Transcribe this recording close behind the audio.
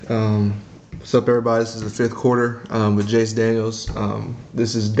What's up, everybody? This is the fifth quarter with Jace Daniels.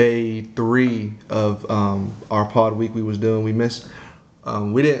 This is day 3 of our pod week we was doing. We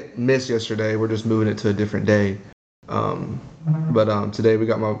didn't miss yesterday. We're just moving it to a different day. But today we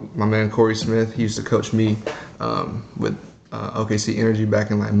got my man Corey Smith. He used to coach me with OKC Energy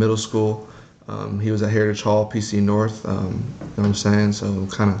back in like middle school. He was at Heritage Hall, PC North. You know what I'm saying? So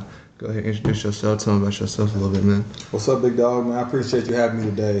kind of go ahead and introduce yourself. Tell me about yourself a little bit, man. What's up, big dog, man? I appreciate you having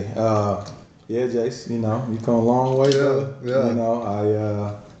me today. Yeah, Jace, you come a long way, brother. Yeah.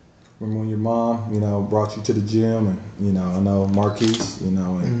 I remember when your mom, brought you to the gym, and I know Marquise,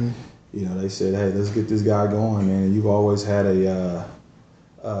 and they said, hey, let's get this guy going, man. And you've always had a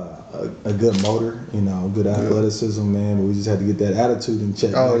good motor, good athleticism, man. But we just had to get that attitude in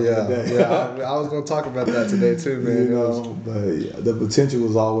check. Oh yeah. I was gonna talk about that today too, man. But the potential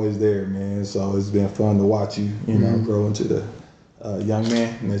was always there, man. So it's been fun to watch you, grow into the young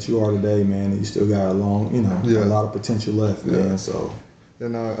man that you are today, man. And you still got a lot of potential left, man. So.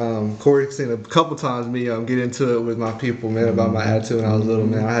 Corey's seen a couple times me get into it with my people, man, about my attitude when I was little,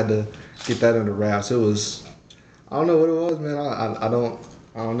 man. I had to get that under wraps. It was, I don't know what it was, man. I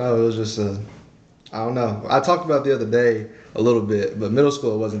don't know. It was just I don't know. I talked about it the other day a little bit, but middle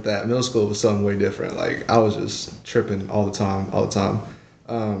school wasn't that. Middle school was something way different. Like, I was just tripping all the time.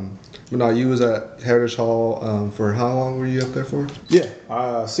 But no, you was at Heritage Hall for how long were you up there for?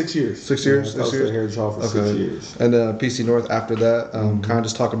 Yeah, 6 years. 6 years? I was at Heritage Hall for 6 years. And PC North after that, kind of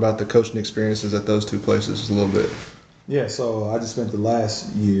just talk about the coaching experiences at those two places a little bit. Yeah, so I just spent the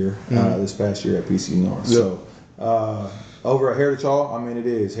last year, this past year at PC North. Yep. So over at Heritage Hall, it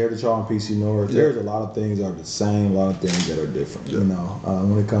is Heritage Hall and PC North. Yep. There's a lot of things that are the same, a lot of things that are different, yep.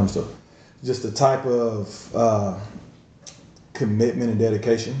 When it comes to just the type of commitment and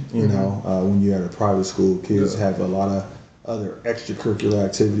dedication, when you're at a private school, kids have a lot of other extracurricular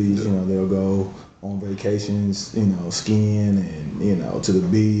activities. They'll go on vacations, skiing and, to the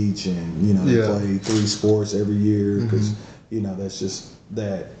beach, and, they play 3 sports every year because, that's just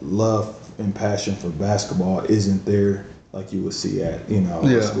that love and passion for basketball isn't there like you would see at,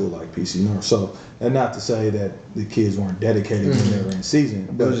 a school like PC North. So, and not to say that the kids weren't dedicated when they were in season,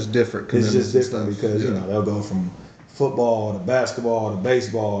 but it was just different. It's just different because, they'll go from football to basketball to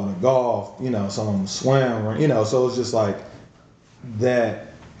baseball to golf, some of them swim, so it's just like that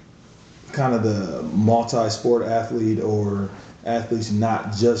kind of the multi-sport athlete or athletes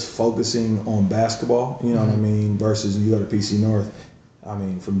not just focusing on basketball, what I mean, versus you go to PC North,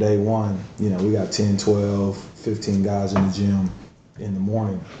 from day one, we got 10, 12, 15 guys in the gym in the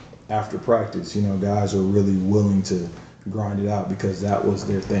morning after practice, guys are really willing to grind it out because that was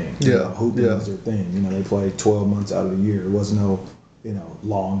their thing. Hooping was their thing. They played 12 months out of the year. There was no,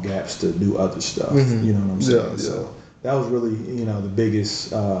 long gaps to do other stuff. You know what I'm saying? So that was really, the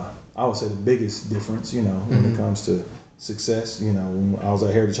biggest, I would say the biggest difference, when it comes to success. When I was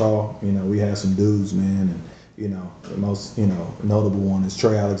at Heritage Hall, we had some dudes, man, and, the most, notable one is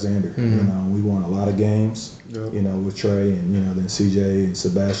Trey Alexander. We won a lot of games, with Trey, and, then CJ and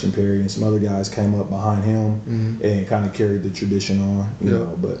Sebastian Perry and some other guys came up behind him and kind of carried the tradition on,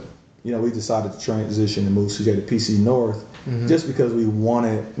 but, we decided to transition and move CJ to PC North just because we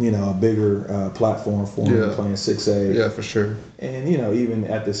wanted, a bigger platform for him playing 6A. Yeah, for sure. And, even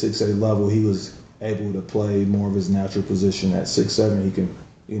at the 6A level, he was able to play more of his natural position. At 6'7", he can,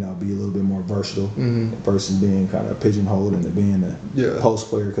 be a little bit more versatile versus being kind of pigeonholed into being a post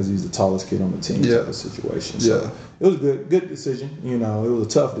player because he's the tallest kid on the team type of situation. So it was a good decision. It was a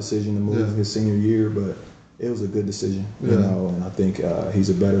tough decision to move his senior year, but it was a good decision. And I think he's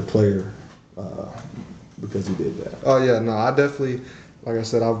a better player because he did that. Oh yeah, no, I definitely. Like I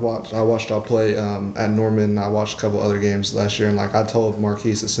said, I watched y'all play at Norman. I watched a couple other games last year, and like I told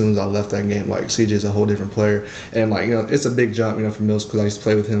Marquise as soon as I left that game, like CJ's a whole different player, and like it's a big jump, from middle school. I used to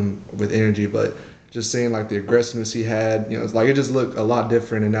play with him with Energy, but just seeing like the aggressiveness he had, it's like it just looked a lot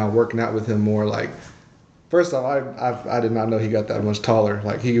different. And now working out with him more, like first off, I did not know he got that much taller.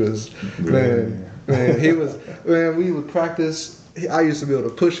 Like he was, man, we would practice. I used to be able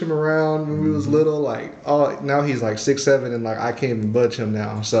to push him around when we was little. Now he's like 6'7", and like I can't even budge him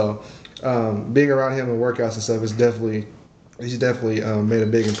now. So being around him and workouts and stuff he's definitely made a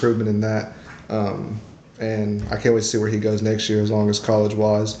big improvement in that. And I can't wait to see where he goes next year, as long as college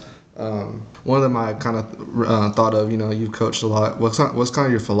wise. One of them I kind of thought of, you've coached a lot. What's kind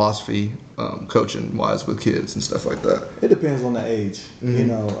of your philosophy coaching wise with kids and stuff like that? It depends on the age.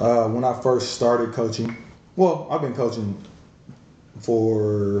 When I first started coaching, well, I've been coaching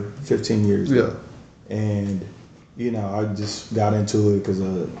for 15 years. Yeah. And, I just got into it because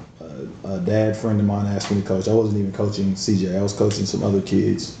a dad friend of mine asked me to coach. I wasn't even coaching CJ. I was coaching some other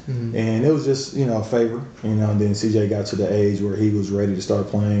kids, and it was just a favor. And then CJ got to the age where he was ready to start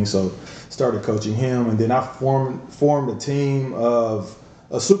playing, so started coaching him. And then I formed a team of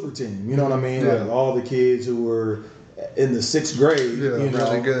a super team. You know what I mean? Yeah. Like all the kids who were in the 6th grade. Yeah,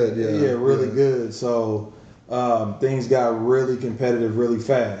 really good. Yeah, really good. So things got really competitive really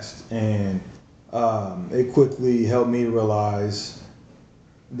fast, and it quickly helped me realize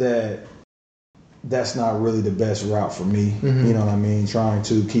that that's not really the best route for me. You know what I mean? Trying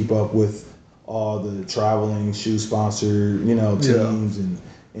to keep up with all the traveling shoe sponsor, teams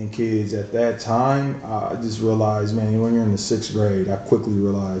and kids. At that time, I just realized, man, when you're in the 6th grade, I quickly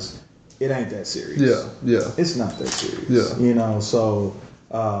realized it ain't that serious. Yeah. It's not that serious. Yeah. So,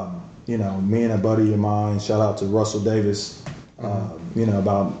 me and a buddy of mine, shout out to Russell Davis,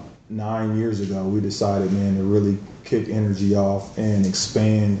 about 9 years ago, we decided, man, to really kick energy off and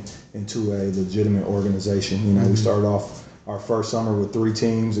expand into a legitimate organization. We started off our first summer with 3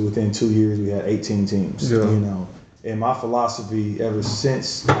 teams. Within 2 years, we had 18 teams. And my philosophy ever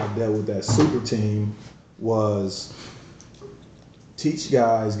since I dealt with that super team was teach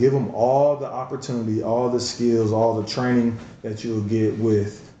guys, give them all the opportunity, all the skills, all the training that you'll get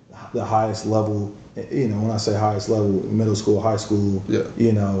with the highest level. When I say highest level, middle school, high school, that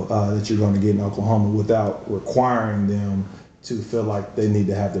you're going to get in Oklahoma, without requiring them to feel like they need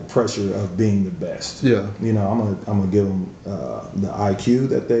to have the pressure of being the best. I'm gonna give them the IQ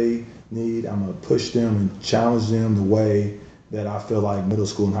that they need. I'm gonna push them and challenge them the way that I feel like middle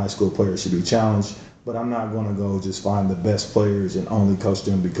school and high school players should be challenged. But I'm not going to go just find the best players and only coach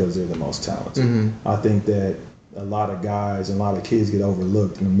them because they're the most talented. I think that a lot of guys and a lot of kids get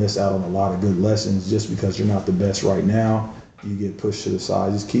overlooked and miss out on a lot of good lessons just because you're not the best right now. You get pushed to the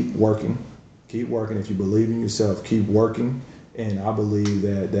side. Just keep working. Keep working. If you believe in yourself, keep working. And I believe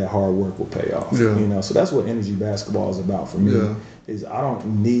that hard work will pay off. So that's what energy basketball is about for me. Is I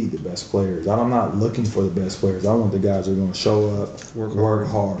don't need the best players. I'm not looking for the best players. I want the guys who are going to show up, work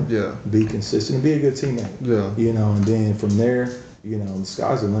hard, be consistent, and be a good teammate. And then from there, the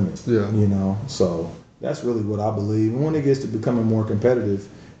sky's the limit. So that's really what I believe. And when it gets to becoming more competitive,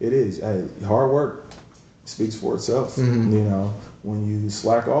 it is. Hey, hard work speaks for itself. When you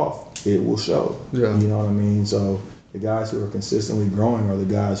slack off, it will show. You know what I mean? So the guys who are consistently growing are the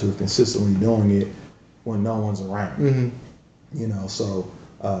guys who are consistently doing it when no one's around.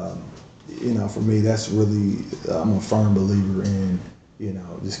 For me, that's really, I'm a firm believer in,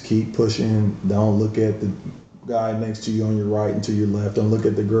 just keep pushing. Don't look at the guy next to you on your right and to your left. Don't look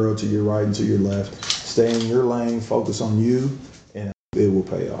at the girl to your right and to your left. Stay in your lane, focus on you, and it will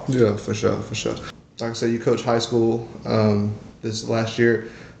pay off. Yeah, for sure. Like I said, you coach high school this last year.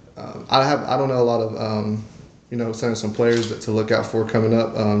 I don't know a lot of, some players to look out for coming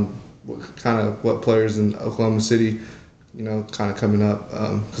up. What players in Oklahoma City, kind of coming up,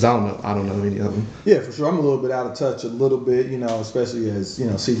 because I don't know any of them. Yeah, for sure. I'm a little bit out of touch, especially as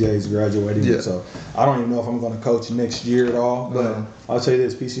CJ's graduating. So I don't even know if I'm going to coach next year at all. But I'll tell you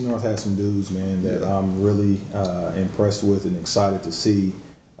this: PC North has some dudes, man, that I'm really impressed with and excited to see.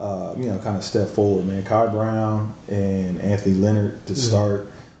 Kind of step forward, man. Kai Brown and Anthony Leonard to start.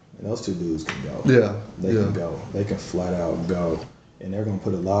 And those two dudes can go. They can go. They can flat out go. And they're going to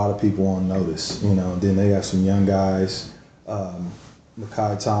put a lot of people on notice, And then they got some young guys,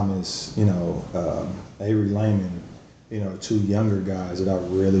 Makai Thomas, Avery Lehman, two younger guys that I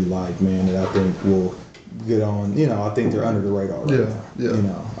really like, man, that I think will get on. I think they're under the radar right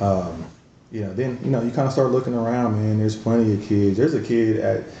now. Then you kind of start looking around, man. There's plenty of kids. There's a kid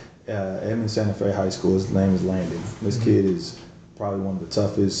at Edmond Santa Fe High School. His name is Landon. This kid is probably one of the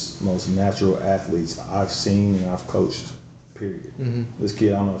toughest, most natural athletes I've seen and I've coached. Period. This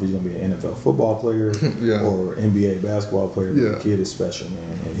kid, I don't know if he's going to be an NFL football player or NBA basketball player. But the kid is special,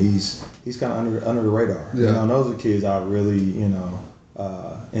 man, and he's kind of under the radar. Those are kids I really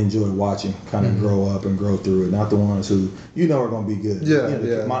enjoy watching, kind of grow up and grow through it. Not the ones who are going to be good.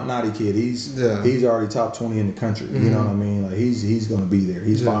 The Montanati kid, he's already top 20 in the country. You know what I mean? Like he's going to be there.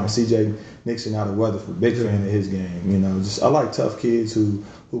 He's fine. CJ Nixon out of Weatherford, big fan of his game. I like tough kids who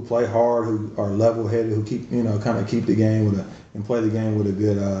play hard, who are level-headed, who keep keep the game and play the game with a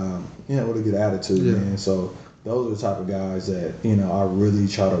good with a good attitude, man. So those are the type of guys that I really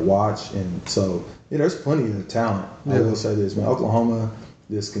try to watch, and so there's plenty of talent. I will say this, man. Oklahoma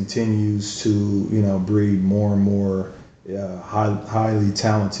just continues to breed more and more highly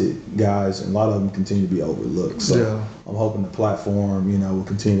talented guys, and a lot of them continue to be overlooked. So I'm hoping the platform will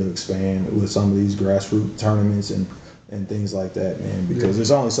continue to expand with some of these grassroots tournaments and things like that, man, because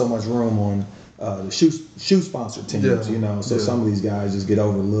there's only so much room on the shoe sponsor teams. You know, so some of these guys just get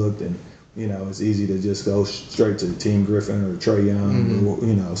overlooked, and you know it's easy to just go straight to Team Griffin or Trae Young, or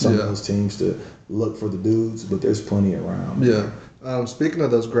you know some of those teams to look for the dudes. But there's plenty around. Yeah. Speaking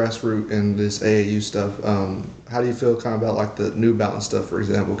of those grassroots and this AAU stuff, how do you feel kind of about like the New Balance stuff, for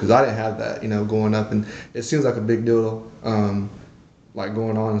example? Because I didn't have that, you know, going up, and it seems like a big deal, like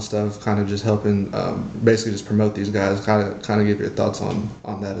going on and stuff, kind of just helping, basically just promote these guys. Kind of give your thoughts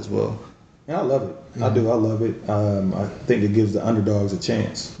on that as well. Yeah, I love it. I do. I love it. I think it gives the underdogs a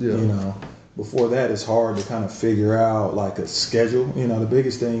chance. Yeah. You know, before that, it's hard to kind of figure out like a schedule. You know, the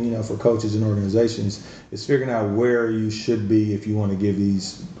biggest thing, you know, for coaches and organizations is figuring out where you should be if you want to give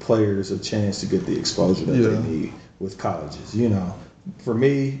these players a chance to get the exposure that they need with colleges. You know, for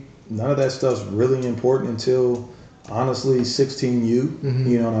me, none of that stuff's really important until honestly 16U.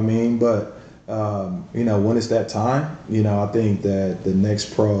 You know what I mean? But you know, when it's that time, you know, I think that the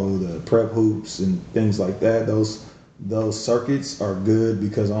next pro, the prep hoops and things like that, those circuits are good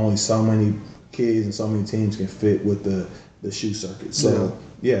because only so many kids and so many teams can fit with the shoe circuit. So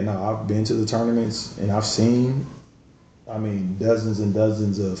no, I've been to the tournaments and I've seen, I mean, dozens and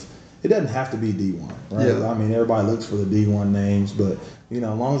dozens of. It doesn't have to be D1, right? Yeah. I mean, everybody looks for the D1 names, but you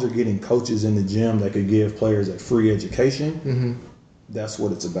know, as long as they're getting coaches in the gym that could give players a free education, that's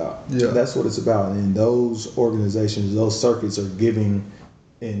what it's about. Yeah. That's what it's about. And those organizations, those circuits are giving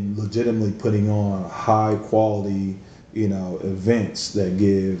and legitimately putting on high quality, you know, events that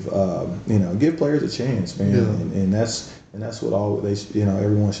give, you know, give players a chance, man. Yeah. And that's what all they, you know,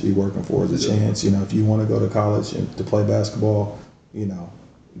 everyone should be working for is a chance. You know, if you want to go to college and to play basketball, you know,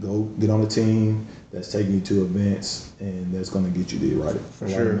 go get on a team that's taking you to events and that's going to get you the right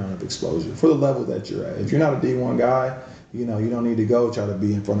amount of exposure for the level that you're at. If you're not a D1 guy, you know, you don't need to go try to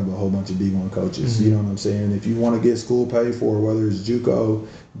be in front of a whole bunch of D1 coaches. You know what I'm saying? If you want to get school paid for, whether it's JUCO,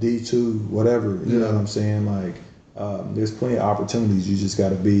 D2, whatever, you know what I'm saying? Like, there's plenty of opportunities. You just got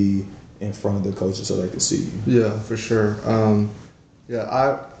to be in front of the coaches so they can see you. Yeah, for sure.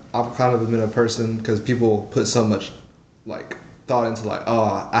 I've kind of been a person because people put so much like thought into like,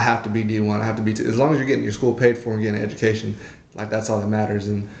 oh, I have to be D1, I have to be as long as you're getting your school paid for and getting an education, like that's all that matters.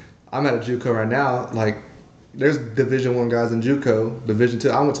 And I'm at a JUCO right now, like there's Division I guys in JUCO, Division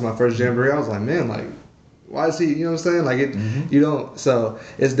II. I went to my first jamboree. I was like, man, like why is he? You know what I'm saying? Like it, you don't. So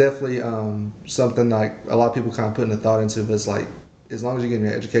it's definitely something like a lot of people kind of putting a thought into. But it's like as long as you're getting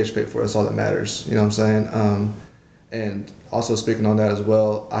your education paid for, that's all that matters. You know what I'm saying? And also speaking on that as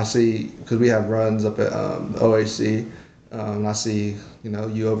well, I see because we have runs up at OAC. And I see, you know,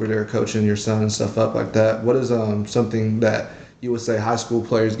 you over there coaching your son and stuff up like that. What is something that you would say high school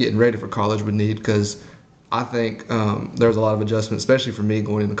players getting ready for college would need? Because I think there's a lot of adjustment, especially for me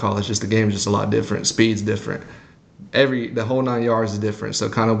going into college. Just the game is just a lot different. Speed's different. The whole 9 yards is different. So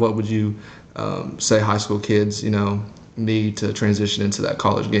kind of what would you say high school kids, you know, need to transition into that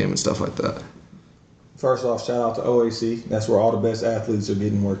college game and stuff like that? First off, shout out to OAC. That's where all the best athletes are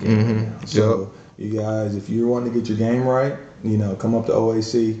getting working right now. So you guys, if you're wanting to get your game right, you know, come up to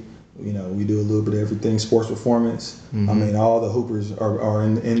OAC. You know, we do a little bit of everything, sports performance. I mean, all the hoopers are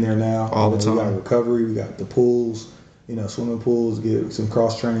in there now. All the time. We got recovery. We got the pools, you know, swimming pools, get some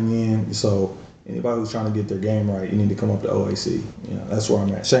cross training in. So anybody who's trying to get their game right, you need to come up to OAC. You know, that's where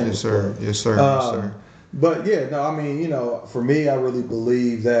I'm at. Shameless plug. Yes, sir. Yes, sir. But yeah, no, I mean, you know, for me, I really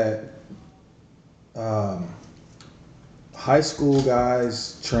believe that high school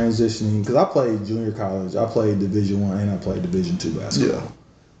guys transitioning, because I played junior college, I played Division I, and I played Division II basketball.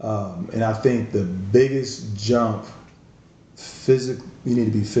 And I think the biggest jump, you need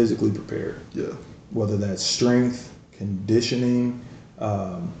to be physically prepared. Yeah. Whether that's strength, conditioning,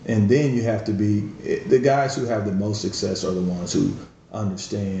 and then you have to be, the guys who have the most success are the ones who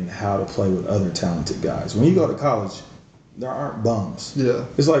understand how to play with other talented guys. When you go to college, there aren't bums. Yeah.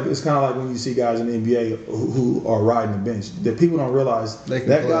 It's kind of like when you see guys in the NBA who are riding the bench. That people don't realize that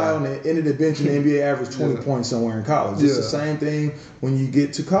guy on the end of the bench in the NBA averaged 20 points somewhere in college. It's the same thing when you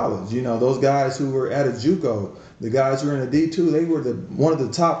get to college. You know, those guys who were at a JUCO, the guys who were in a D2, they were one of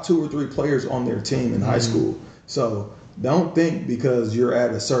the top 2 or 3 players on their team in high school. So don't think because you're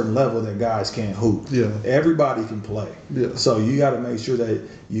at a certain level that guys can't hoop. Yeah. Everybody can play. Yeah. So you got to make sure that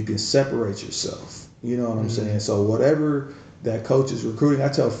you can separate yourself. You know what I'm saying? So whatever that coach is recruiting, I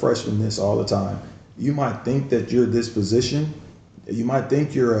tell freshmen this all the time. You might think that you're this position. You might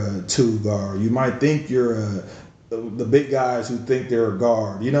think you're a 2 guard. You might think you're the big guys who think they're a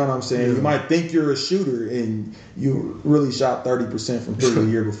guard. You know what I'm saying? Yeah. You might think you're a shooter and you really shot 30% from 3 the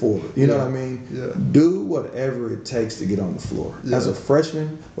year before. You know what I mean? Yeah. Do whatever it takes to get on the floor. Yeah. As a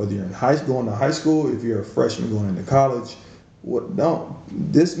freshman, whether you're going to high school, if you're a freshman going into college,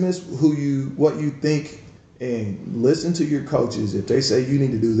 don't dismiss what you think, and listen to your coaches. If they say you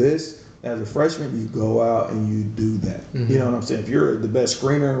need to do this as a freshman, you go out and you do that. You know what I'm saying? If you're the best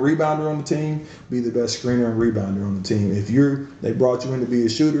screener and rebounder on the team, be the best screener and rebounder on the team. If they brought you in to be a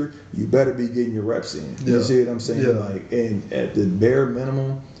shooter, you better be getting your reps in. You see what I'm saying? Yeah. Like, and at the bare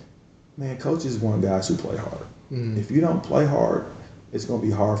minimum, man, coaches want guys who play hard. If you don't play hard, it's going to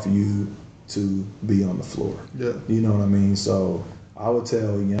be hard for you to be on the floor. Yeah. You know what I mean? So I would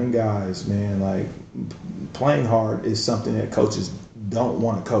tell young guys, man, like, playing hard is something that coaches don't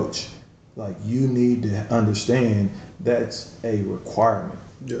want to coach. Like, you need to understand that's a requirement,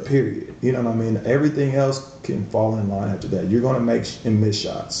 period. You know what I mean? Everything else can fall in line after that. You're going to make and miss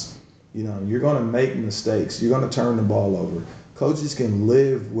shots. You know, you're going to make mistakes. You're going to turn the ball over. Coaches can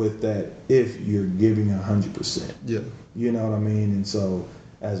live with that if you're giving 100%. Yeah. You know what I mean? And so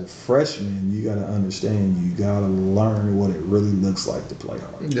as a freshman, you got to understand, you got to learn what it really looks like to play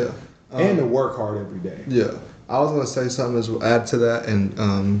hard. Yeah. And to work hard every day. Yeah. I was going to say something as well, add to that,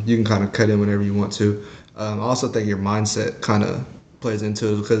 and you can kind of cut in whenever you want to. I also think your mindset kind of plays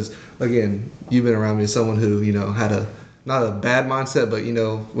into it because, again, you've been around me as someone who, had not a bad mindset, but,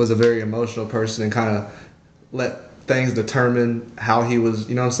 was a very emotional person and kind of let things determine how he was,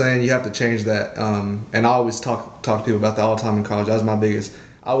 you know what I'm saying? You have to change that. And I always talk to people about that all the time in college. That was my biggest.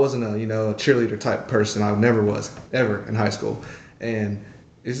 I wasn't a cheerleader type person. I never was, ever in high school. And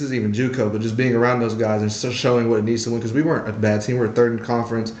this is even JUCO, but just being around those guys and still showing what it needs to win, because we weren't a bad team. We were third in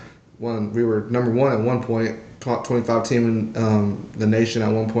conference. We were number one at one point, top 25 team in the nation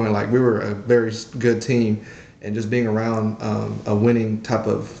at one point. Like, we were a very good team, and just being around a winning type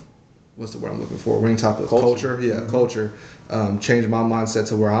of, what's the word I'm looking for? Winning type of culture. Yeah, culture. Changed my mindset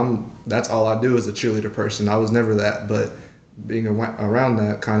to where that's all I do is a cheerleader person. I was never that, but being around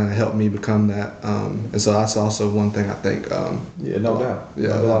that kind of helped me become that. And so that's also one thing I think. No doubt.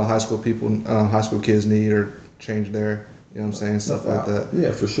 Yeah, a lot of high school people, high school kids need or change their, you know what I'm saying, stuff like that.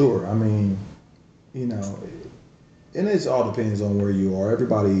 Yeah, for sure. I mean, and it all depends on where you are.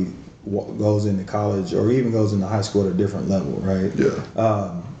 Everybody goes into college or even goes into high school at a different level, right?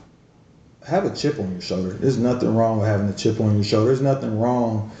 Yeah. Have a chip on your shoulder. There's nothing wrong with having a chip on your shoulder. There's nothing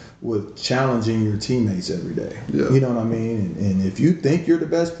wrong with challenging your teammates every day. Yeah. You know what I mean? And if you think you're the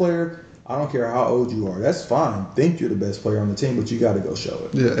best player, I don't care how old you are. That's fine. Think you're the best player on the team, but you got to go show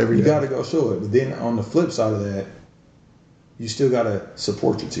it. Yeah, every day. You got to go show it. But then on the flip side of that, you still got to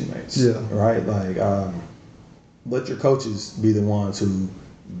support your teammates. Yeah. Right? Like, let your coaches be the ones who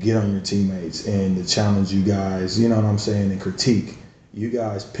get on your teammates and to challenge you guys, you know what I'm saying, and critique. You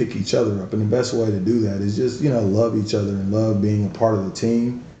guys pick each other up. And the best way to do that is just, love each other and love being a part of the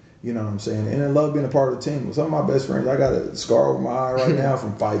team. You know what I'm saying? And I love being a part of the team. Some of my best friends, I got a scar over my eye right now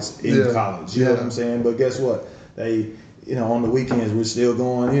from fights in college. You know what I'm saying? But guess what? They, on the weekends, we're still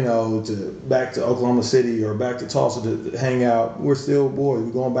going, back to Oklahoma City or back to Tulsa to hang out. We're still boys.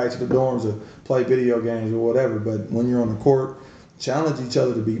 We're going back to the dorms to play video games or whatever. But when you're on the court, challenge each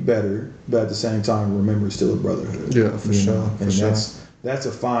other to be better, but at the same time, remember it's still a brotherhood. Yeah, for sure. And that's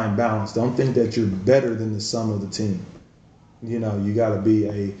a fine balance. Don't think that you're better than the sum of the team. You got to be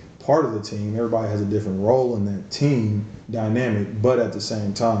a part of the team. Everybody has a different role in that team dynamic, but at the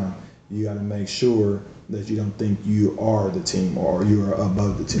same time, you got to make sure that you don't think you are the team or you are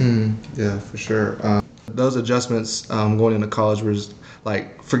above the team. Yeah, for sure. Those adjustments going into college was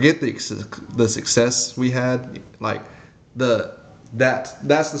like, forget the success we had, like that's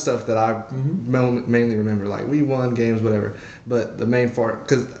the stuff that I mainly remember. Like, we won games, whatever. But the main part,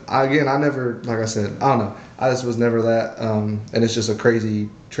 because I never, like I said, I don't know. I just was never that. And it's just a crazy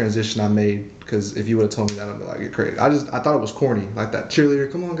transition I made. Because if you would have told me that, I'd be like, you're crazy. I thought it was corny. Like that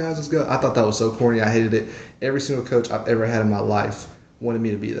cheerleader, come on guys, let's go. I thought that was so corny. I hated it. Every single coach I've ever had in my life wanted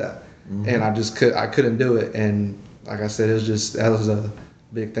me to be that. And I couldn't do it. And like I said, that was a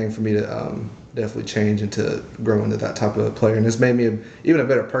big thing for me to definitely change and to grow into that type of player. And it's made me even a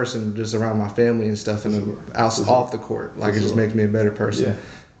better person just around my family and stuff and off the court. Like, it just makes me a better person.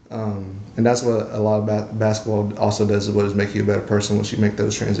 Yeah. And that's what a lot of basketball also does, is what is make you a better person once you make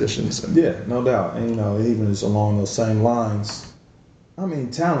those transitions. Yeah, no doubt. And, even just along those same lines, I mean,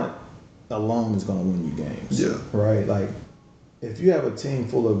 talent alone is going to win you games. Yeah. Right? Like, if you have a team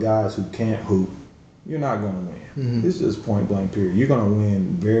full of guys who can't hoop, you're not going to win. It's just point blank period. You're going to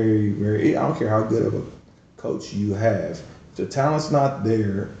win very, very. I don't care how good of a coach you have. If the talent's not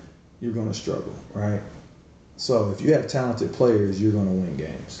there, you're going to struggle, right? So if you have talented players, you're going to win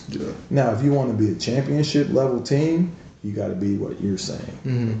games. Yeah. Now, if you want to be a championship level team, you got to be what you're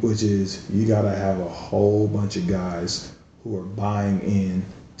saying, which is you got to have a whole bunch of guys who are buying in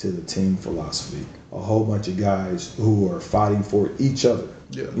to the team philosophy. A whole bunch of guys who are fighting for each other.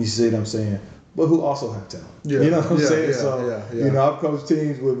 Yeah. You see what I'm saying? But who also have talent. Yeah. You know what I'm saying? Yeah, So, yeah. you know, I've coached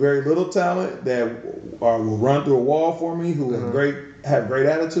teams with very little talent that will run through a wall for me, who are have great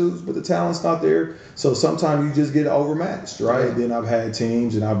attitudes, but the talent's not there. So sometimes you just get overmatched, right? Yeah. Then I've had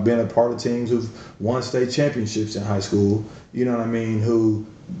teams, and I've been a part of teams who've won state championships in high school. You know what I mean? Who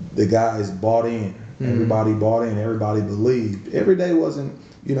the guys bought in. Everybody bought in. Everybody believed. Every day wasn't,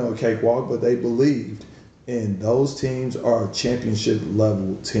 you know, a cakewalk, but they believed. And those teams are championship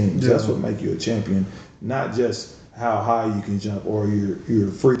level teams. Yeah. That's what make you a champion, not just how high you can jump or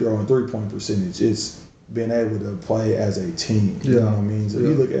your free throw and 3-point percentage. It's being able to play as a team. You know what I mean? So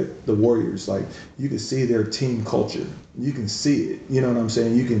you look at the Warriors, like you can see their team culture. You can see it. You know what I'm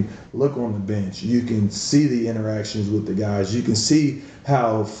saying? You can look on the bench. You can see the interactions with the guys. You can see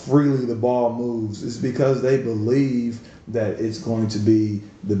how freely the ball moves. It's because they believe that it's going to be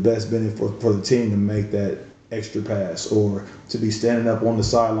the best benefit for the team to make that extra pass or to be standing up on the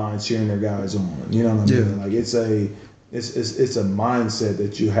sideline cheering their guys on. You know what I mean? Like it's a mindset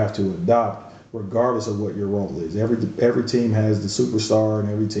that you have to adopt regardless of what your role is. Every team has the superstar and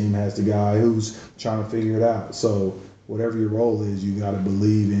every team has the guy who's trying to figure it out. So whatever your role is, you got to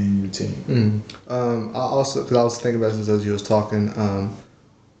believe in your team. I also, because I was thinking about this as you was talking,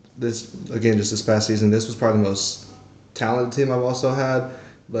 this, again, just this past season, this was probably the most talented team I've also had.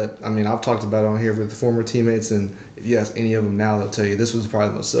 But, I mean, I've talked about it on here with the former teammates, and if you ask any of them now, they'll tell you this was probably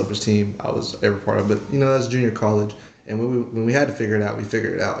the most selfish team I was ever part of. But, you know, that's junior college. And when we had to figure it out, we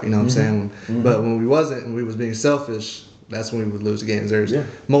figured it out. You know what I'm saying? But when we wasn't and we was being selfish, that's when we would lose games. There's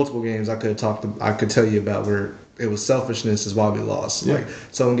multiple games I could tell you about where it was selfishness is why we lost. Like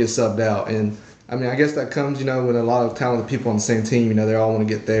someone gets subbed out, and I mean I guess that comes, you know, with a lot of talented people on the same team. You know, they all want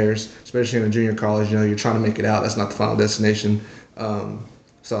to get theirs, especially in a junior college. You know, you're trying to make it out. That's not the final destination.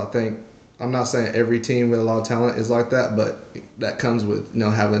 So I think I'm not saying every team with a lot of talent is like that, but that comes with, you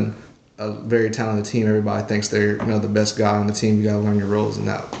know, having a very talented team. Everybody thinks they're, you know, the best guy on the team. You got to learn your roles in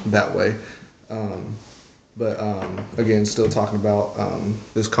that way. But again, still talking about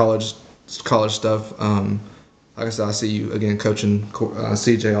this college stuff. Like I said, I see you again coaching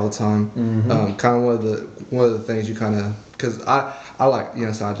CJ all the time. Kind of one of the things you kind of, because I like, you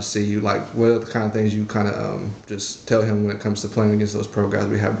know, so I just see you like what are the kind of things you kind of just tell him when it comes to playing against those pro guys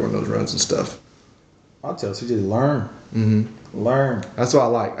we have during those runs and stuff. I'll tell CJ learn. Learn. That's what I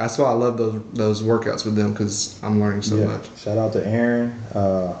like. That's why I love those workouts with them, because I'm learning so much. Shout out to Aaron,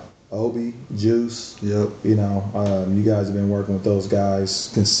 Obi, Juice. Yep. You know, you guys have been working with those guys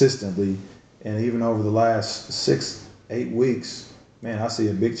consistently, and even over the last 6-8 weeks, man, I see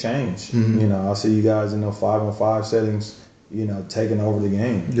a big change. You know, I see you guys in those 5-on-5 settings, you know, taking over the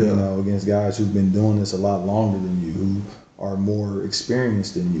game. You know, against guys who've been doing this a lot longer than you, who are more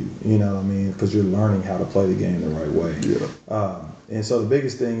experienced than you. You know what I mean? Because you're learning how to play the game the right way. And so the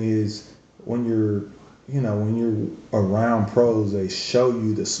biggest thing is when you're around pros, they show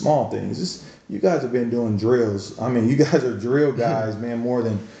you the small things. You guys have been doing drills. I mean, you guys are drill guys, man, more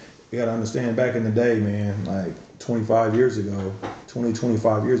than, you got to understand, back in the day, man, like 25 years ago,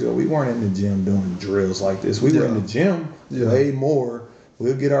 we weren't in the gym doing drills like this. We were in the gym way more.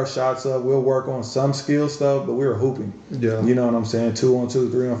 We'll get our shots up. We'll work on some skill stuff, but we were hooping. You know what I'm saying?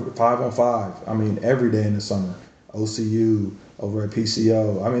 2-on-2, 3-on-4, 5-on-5. I mean, every day in the summer. OCU, over at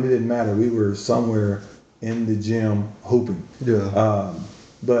PCO. I mean, it didn't matter. We were somewhere in the gym hooping.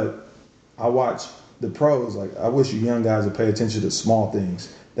 But I watch the pros. Like, I wish you young guys would pay attention to small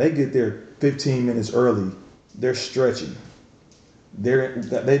things. They get there 15 minutes early. They're stretching. They're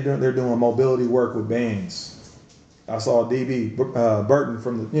doing mobility work with bands. I saw DB Burton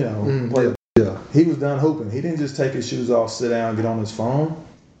from the he was done hooping. He didn't just take his shoes off, sit down, get on his phone.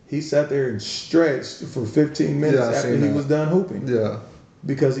 He sat there and stretched for 15 minutes after he was done hooping.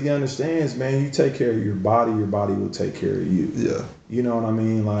 Because he understands, man, you take care of your body will take care of you. You know what I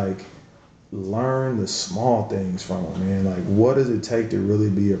mean? Like, learn the small things from them, man. Like, what does it take to really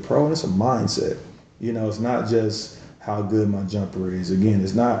be a pro? And it's a mindset. You know, it's not just how good my jumper is. Again,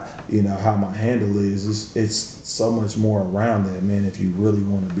 it's not, you know, how my handle is. It's so much more around that, man. If you really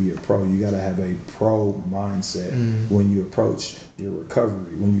want to be a pro, you got to have a pro mindset when you approach your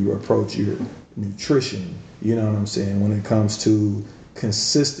recovery, when you approach your nutrition. You know what I'm saying? When it comes to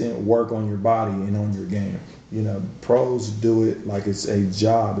consistent work on your body and on your game. You know, pros do it like it's a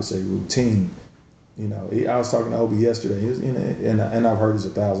job, it's a routine. You know, I was talking to Obi yesterday, and I've heard this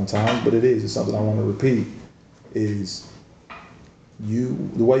 1,000 times, but it's something I want to repeat. Is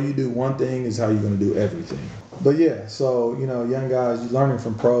the way you do one thing is how you're going to do everything. But yeah, so, you know, young guys, you're learning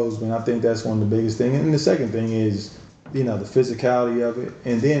from pros, man. I think that's one of the biggest things. And the second thing is the physicality of it,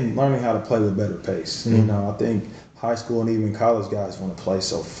 and then learning how to play with better pace. I think high school and even college guys want to play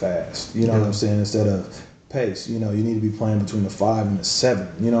so fast. You know what I'm saying? Instead of pace, you need to be playing between the 5 and the 7.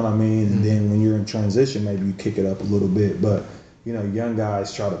 You know what I mean? And then when you're in transition, maybe you kick it up a little bit. But young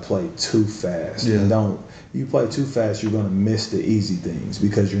guys try to play too fast. Yeah. And you play too fast, you're going to miss the easy things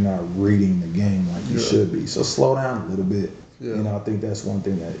because you're not reading the game like you should be. So slow down a little bit. Yeah. I think that's one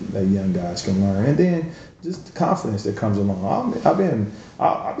thing that young guys can learn. And then just the confidence that comes along. I've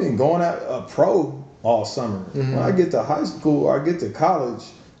been going at a pro all summer. When I get to high school or I get to college,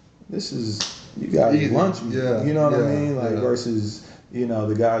 this is you guys lunch me. Yeah. You know what I mean? Versus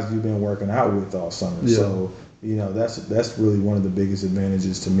the guys you've been working out with all summer. Yeah. So that's really one of the biggest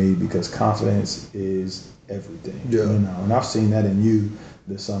advantages to me because confidence is everything. Yeah. And I've seen that in you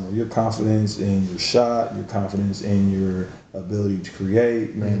this summer. Your confidence in your shot, your confidence in your ability to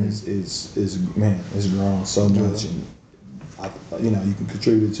create, man, it's grown so much, and you can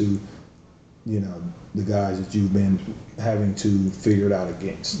contribute to the guys that you've been having to figure it out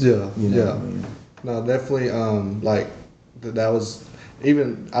against. Yeah, What I mean? No, definitely. That was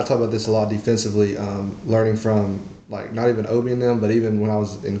even I talk about this a lot defensively. Learning from not even Obi and them, but even when I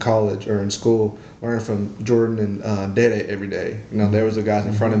was in college or in school, learning from Jordan and Dede every day. There was the guys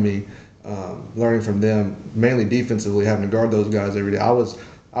in front of me. Learning from them, mainly defensively, having to guard those guys every day.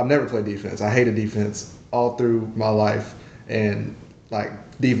 I've never played defense. I hated defense all through my life, and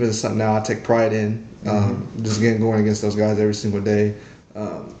defense is something now I take pride in. Just going against those guys every single day,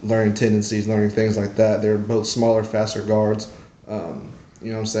 learning tendencies, learning things like that. They're both smaller, faster guards. You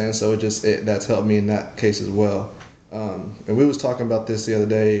know what I'm saying? So that's helped me in that case as well. And we was talking about this the other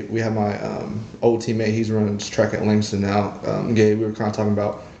day. We have my old teammate. He's running track at Langston now. Gabe. We were kind of talking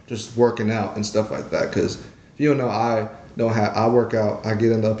about just working out and stuff like that. Because if you don't know, I work out. I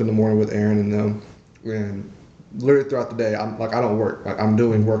get up in the morning with Aaron and them, and literally throughout the day, I don't work. I'm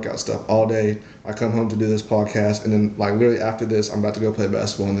doing workout stuff all day. I come home to do this podcast, and then literally after this, I'm about to go play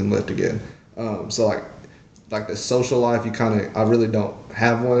basketball and then lift again. So the social life, I really don't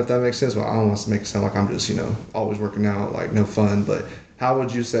have one, if that makes sense. But I don't want to make it sound like I'm just always working out, no fun. But how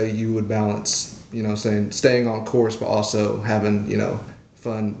would you say you would balance staying on course but also having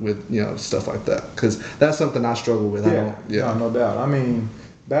fun with stuff like that? Because that's something I struggle with. No doubt. I mean,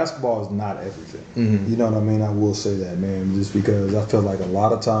 basketball is not everything. Mm-hmm. You know what I mean? I will say that, man, just because I feel like a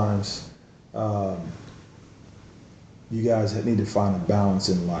lot of times you guys need to find a balance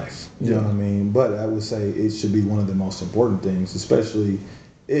in life. You know what I mean? But I would say it should be one of the most important things, especially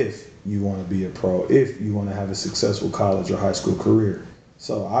if you want to be a pro, if you want to have a successful college or high school career.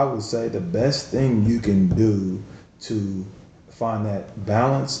 So I would say the best thing you can do to find that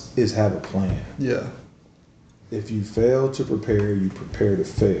balance is have a plan. Yeah. If you fail to prepare, you prepare to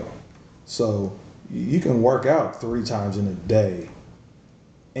fail. So you can work out 3 times in a day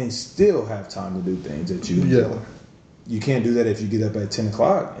and still have time to do things that you enjoy. Yeah. You can't do that if you get up at 10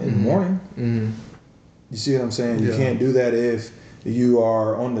 o'clock in the morning. Mm-hmm. You see what I'm saying? You can't do that if you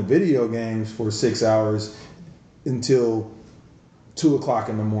are on the video games for 6 hours until 2 o'clock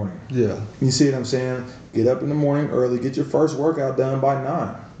in the morning. Yeah. You see what I'm saying? Get up in the morning early, get your first workout done by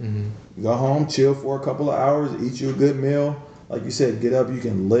 9. Mm-hmm. Go home, chill for a couple of hours, eat you a good meal. Like you said, get up, you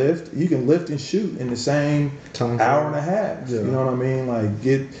can lift. You can lift and shoot in the same hour and a half. Yeah. You know what I mean?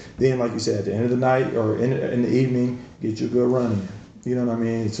 Then like you said, at the end of the night or in the evening, get you a good run in. You know what I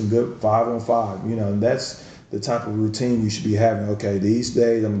mean? It's some good 5-on-5. That's the type of routine you should be having. Okay, these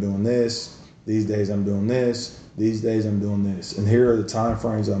days I'm doing this. These days I'm doing this. These days I'm doing this. And here are the time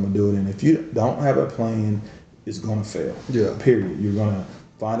frames I'm going to do it in. If you don't have a plan, it's going to fail. Yeah. Period. You're going to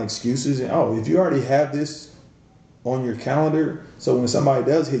find excuses. And, if you already have this on your calendar, so when somebody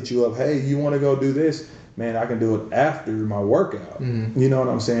does hit you up, hey, you want to go do this? Man, I can do it after my workout. Mm-hmm. You know what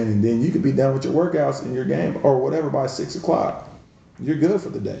I'm saying? And then you could be done with your workouts in your game or whatever by 6 o'clock. You're good for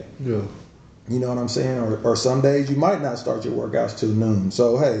the day. Yeah. You know what I'm saying? Or some days you might not start your workouts till noon.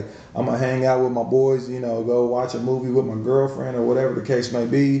 So, hey, I'm going to hang out with my boys, go watch a movie with my girlfriend or whatever the case may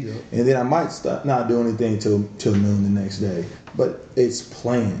be. Yeah. And then I might not do anything till noon the next day. But it's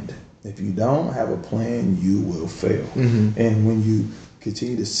planned. If you don't have a plan, you will fail. Mm-hmm. And when you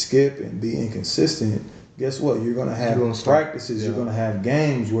continue to skip and be inconsistent, guess what? You're going to have practices. Yeah. You're going to have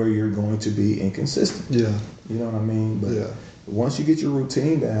games where you're going to be inconsistent. Yeah. You know what I mean? But once you get your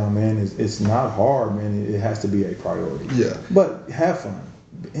routine down, man, it's not hard, man. It has to be a priority. Yeah. But have fun.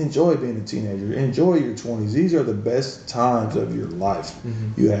 Enjoy being a teenager. Enjoy your 20s. These are the best times of your life.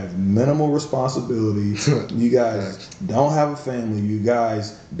 Mm-hmm. You have minimal responsibility. You guys don't have a family. You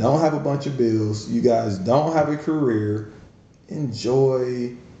guys don't have a bunch of bills. You guys don't have a career.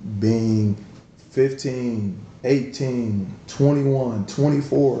 Enjoy being 15, 18, 21,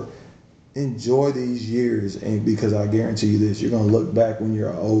 24. Enjoy these years, and because I guarantee you this, you're gonna look back when you're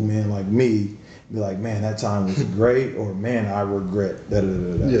an old man like me, be like, man, that time was great, or man, I regret da da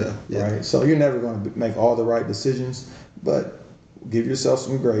da da. Yeah. Right. So you're never gonna make all the right decisions, but give yourself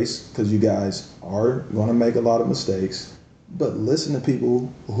some grace because you guys are gonna make a lot of mistakes. But listen to people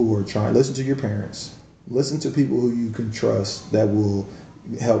who are trying. Listen to your parents. Listen to people who you can trust that will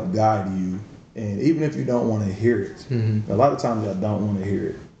help guide you. And even if you don't want to hear it, a lot of times I don't want to hear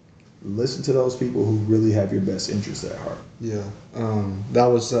it. Listen to those people who really have your best interests at heart. Yeah, that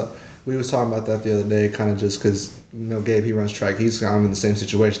was we was talking about that the other day, kind of just because Gabe, he runs track. He's kind of in the same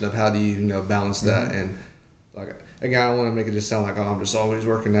situation of how do you balance that, and like again, I don't want to make it just sound like I'm just always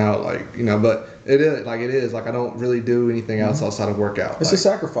working out, but it is like I don't really do anything else outside of workout. It's a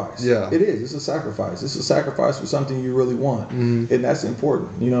sacrifice. Yeah, it is. It's a sacrifice. It's a sacrifice for something you really want, and that's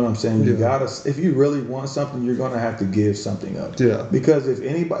important. You know what I'm saying? You gotta. If you really want something, you're gonna have to give something up. Yeah. Because if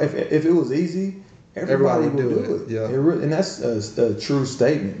it was easy, everybody would do it. Yeah. And that's a true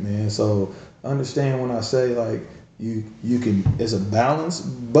statement, man. So understand when I say like. You can, it's a balance,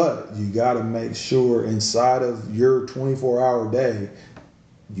 but you got to make sure inside of your 24-hour day,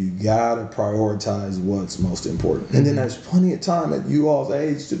 you got to prioritize what's most important. And then there's plenty of time at you all's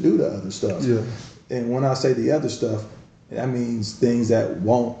age to do the other stuff. Yeah. And when I say the other stuff, that means things that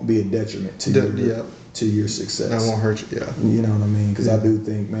won't be a detriment to your success. That won't hurt you, yeah. You know what I mean? Because I do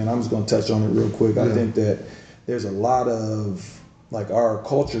think, man, I'm just going to touch on it real quick. I think that there's a lot of, like our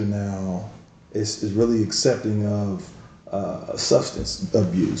culture now, is really accepting of substance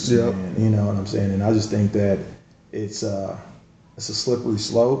abuse. Yeah. You know what I'm saying? And I just think that it's a slippery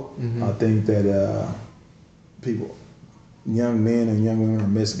slope. I think that young men and young women are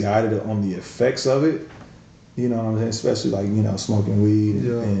misguided on the effects of it. You know what I'm saying? Especially like, smoking weed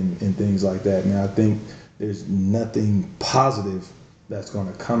and things like that. Man, I think there's nothing positive that's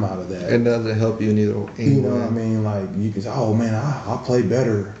going to come out of that. It doesn't help you in either. You know what I mean? Like you can say, "Oh man, I'll play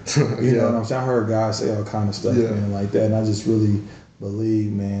better." You know what I'm saying? I heard guys say all kind of stuff, man, like that, and I just really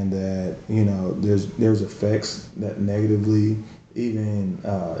believe, man, that there's effects that negatively, even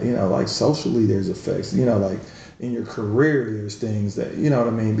like socially, there's effects. Like in your career, there's things that what I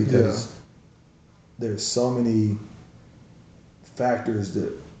mean, because there's so many factors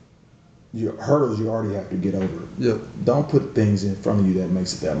that. Hurdles you already have to get over. Yep. Don't put things in front of you that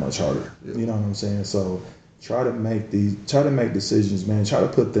makes it that much harder. Yep. You know what I'm saying? So try to make decisions, man. Try to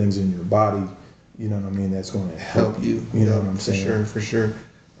put things in your body, you know what I mean, that's going to help you. You know what I'm saying? For sure.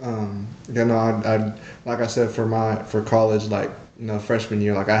 I like I said for college, like freshman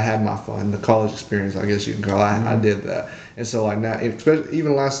year, like I had my fun, the college experience, I guess you can call it. I did that, and so like now, especially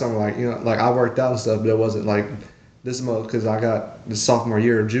even last summer, like like I worked out and stuff, but it wasn't like. This month, because I got the sophomore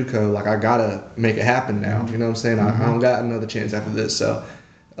year of JUCO, like I gotta make it happen now. You know what I'm saying? I don't got another chance after this. So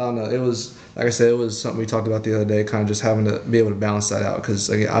I don't know. It was like I said, it was something we talked about the other day, kind of just having to be able to balance that out. Because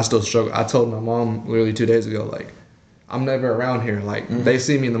I still struggle. I told my mom literally 2 days ago, like I'm never around here. Like they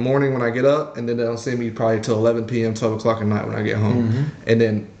see me in the morning when I get up, and then they don't see me probably till 11 p.m., 12 o'clock at night when I get home. And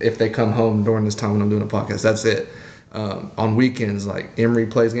then if they come home during this time when I'm doing a podcast, that's it. On weekends, like Emory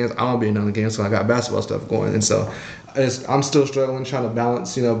plays games, I don't be in none of the games, so I got basketball stuff going, and so I'm still struggling trying to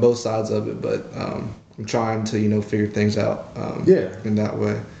balance, both sides of it, but I'm trying to, figure things out. In that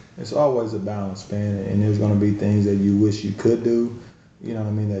way. It's always a balance, man, and there's going to be things that you wish you could do, you know what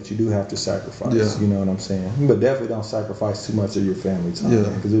I mean, that you do have to sacrifice. You know what I'm saying? But definitely don't sacrifice too much of your family time,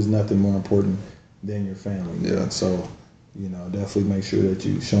 because there's nothing more important than your family. Man. So, definitely make sure that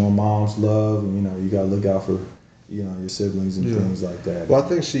you show mom's love, and you got to look out for. Your siblings and things like that. Well, I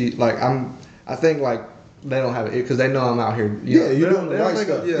think I think they don't have it because they know I'm out here. You're doing the right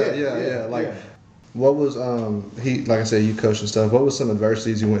stuff. Yeah. What was like I said, you coach and stuff. What was some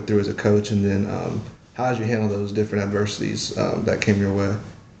adversities you went through as a coach, and then how did you handle those different adversities that came your way?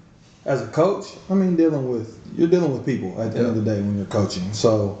 As a coach, I mean, you're dealing with people at the end of the day when you're coaching.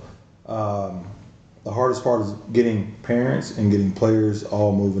 So the hardest part is getting parents and getting players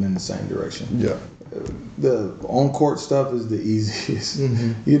all moving in the same direction. Yeah. The on-court stuff is the easiest.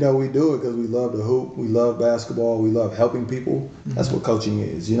 We do it because we love the hoop, we love basketball, we love helping people. That's what coaching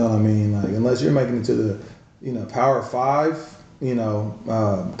is. You know what I mean? Like, unless you're making it to the, Power 5,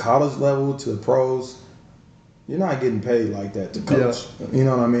 college level to the pros, you're not getting paid like that to coach. You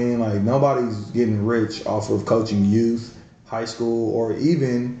know what I mean? Like, nobody's getting rich off of coaching youth, high school, or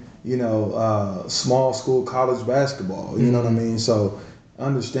even, small school college basketball. You know what I mean? So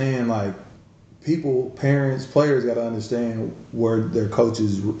understand, like, people, parents, players got to understand where their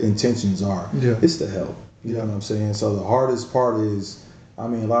coach's intentions are. It's to help. You know what I'm saying? So the hardest part is, a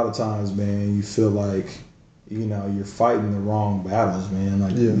lot of times, man, you feel like, you're fighting the wrong battles, man.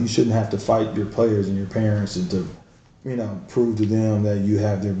 Like you shouldn't have to fight your players and your parents and to, prove to them that you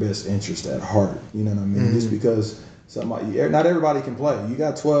have their best interest at heart. You know what I mean? Mm-hmm. Just because not everybody can play. You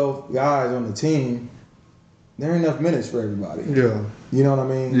got 12 guys on the team, there ain't enough minutes for everybody. Yeah. You know what I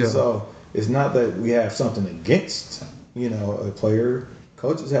mean? Yeah. So it's not that we have something against, a player.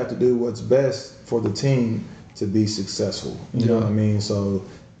 Coaches have to do what's best for the team to be successful. You know what I mean? So,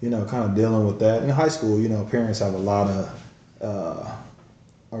 kind of dealing with that. In high school, parents have a lot of,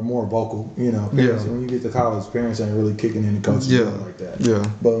 are more vocal. Parents, when you get to college, parents ain't really kicking in the coaching like that. Yeah.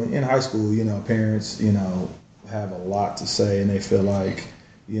 But in high school, parents, have a lot to say, and they feel like,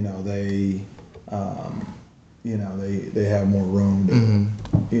 they have more room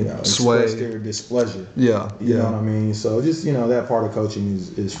to, express their displeasure. Yeah. You know what I mean? So just, that part of coaching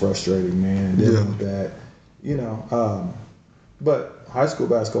is frustrating, man. Dealing with that, but high school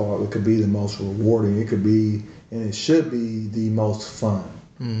basketball, it could be the most rewarding. It could be, and it should be the most fun.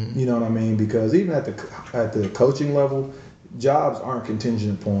 You know what I mean? Because even at the coaching level, jobs aren't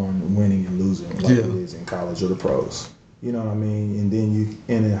contingent upon winning and losing like it is in college or the pros. You know what I mean? And then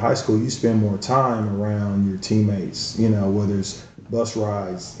in high school, you spend more time around your teammates, whether it's bus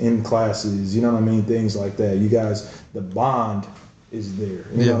rides, in classes, you know what I mean? Things like that. You guys, the bond is there,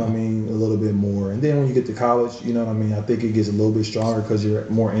 you know what I mean? A little bit more. And then when you get to college, you know what I mean? I think it gets a little bit stronger because you're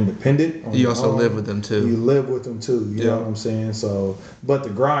more independent. You also live with them too. You live with them too, you know what I'm saying? So, but the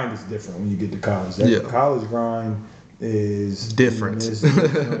grind is different when you get to college. That college grind is different.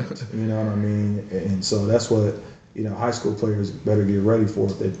 You know what I mean? And so that's what, high school players better get ready for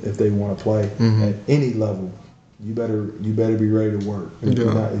if they want to play at any level. You better be ready to work. If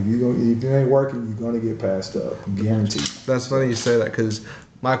you ain't working, you're gonna get passed up. Guaranteed. That's funny you say that because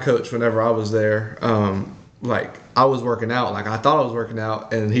my coach, whenever I was there, I was working out. Like I thought I was working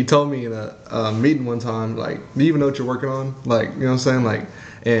out, and he told me in a meeting one time, like, "Do you even know what you're working on?" Like, you know what I'm saying? Like,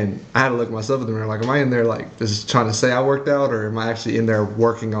 and I had to look at myself in the mirror. Like, am I in there like just trying to say I worked out, or am I actually in there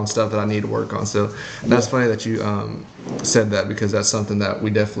working on stuff that I need to work on? So that's funny that you said that because that's something that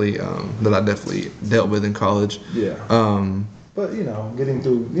we definitely that I definitely dealt with in college. Yeah. But getting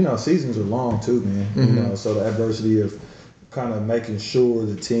through, seasons are long too, man. So the adversity of kind of making sure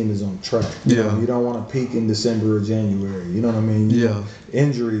the team is on track. You don't want to peak in December or January. You know what I mean?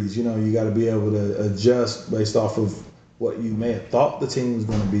 Injuries. You got to be able to adjust based off of what you may have thought the team was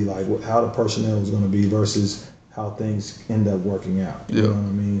going to be like, how the personnel was going to be versus how things end up working out. You know what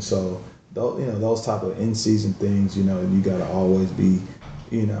I mean? So, those type of in-season things, you got to always be,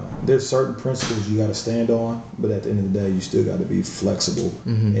 there's certain principles you got to stand on, but at the end of the day, you still got to be flexible.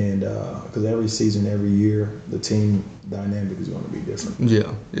 And because every season, every year, the team dynamic is going to be different.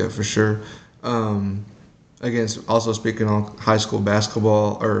 Yeah, for sure. Again, also speaking on high school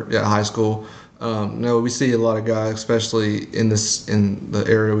basketball, high school. We see a lot of guys, especially in the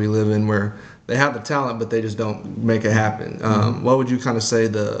area we live in, where they have the talent, but they just don't make it happen. What would you kind of say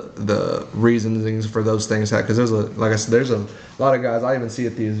the reasons for those things? Because there's there's a lot of guys I even see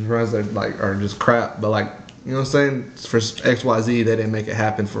at these runs that are just crap, but you know what I'm saying, for XYZ they didn't make it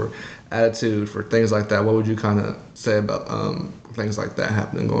happen for attitude, for things like that. What would you kind of say about things like that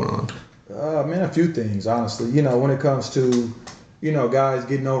happening going on? A few things, honestly. When it comes to guys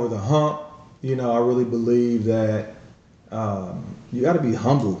getting over the hump. I really believe that you got to be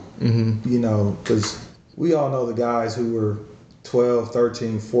humble, because we all know the guys who were 12,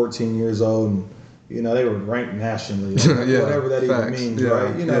 13, 14 years old and, they were ranked nationally, whatever that even means,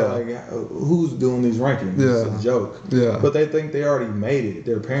 right? Who's doing these rankings? It's a joke. But they think they already made it.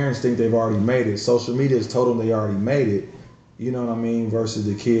 Their parents think they've already made it. Social media has told them they already made it, you know what I mean? Versus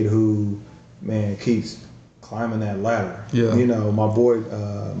the kid who, man, keeps climbing that ladder. My boy,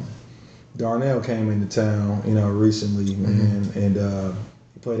 Darnell came into town, recently, man, and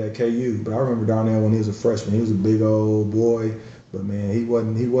he played at KU. But I remember Darnell when he was a freshman. He was a big old boy, but man, he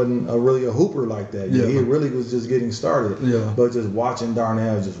wasn't really a hooper like that. He really was just getting started. But just watching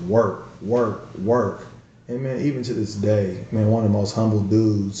Darnell just work, and man, even to this day, man, one of the most humble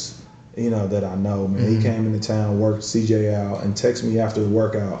dudes, that I know, man. He came into town, worked CJ out, and texted me after the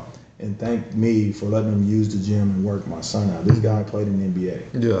workout and thanked me for letting him use the gym and work my son out. This guy played in the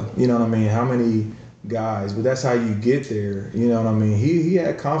NBA. You know what I mean? How many guys? But that's how you get there. You know what I mean? He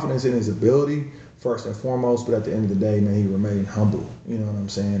had confidence in his ability, first and foremost, but at the end of the day, man, he remained humble. You know what I'm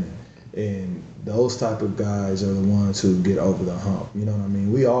saying? And those type of guys are the ones who get over the hump. You know what I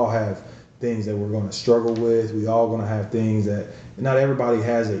mean? We all have things that we're going to struggle with. We all going to have things that not everybody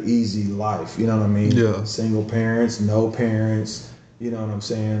has an easy life. You know what I mean? Single parents, no parents. You know what I'm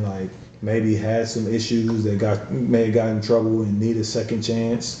saying? Like maybe had some issues that may have got in trouble and need a second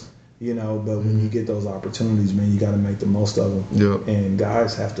chance. But when you get those opportunities, man, you got to make the most of them. Yep. And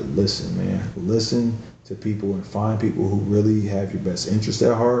guys have to listen, man. Listen to people and find people who really have your best interest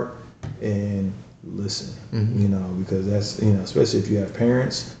at heart and listen, because that's, especially if you have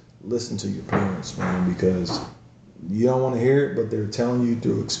parents, listen to your parents, man, because you don't want to hear it, but they're telling you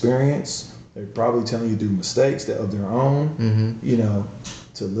through experience. They're probably telling you through mistakes of their own,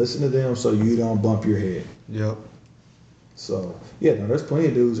 to listen to them so you don't bump your head. Yep. So, there's plenty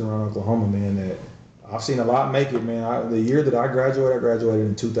of dudes around Oklahoma, man, that I've seen a lot make it, man. The year that I graduated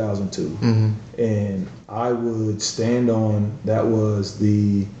in 2002. And I would stand on that was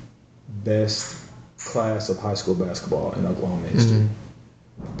the best class of high school basketball in Oklahoma history.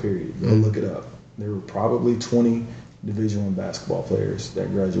 Period. Go look it up. There were probably 20 Division I basketball players that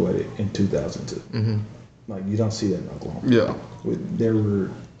graduated in 2002. Like, you don't see that in Oklahoma. Yeah. There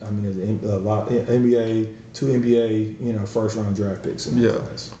were, there's a lot, NBA, 2 NBA, first round draft picks in that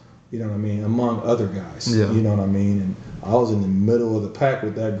class. You know what I mean? Among other guys. Yeah. You know what I mean? And I was in the middle of the pack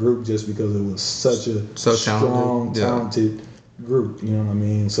with that group just because it was such a strong, talented group. You know what I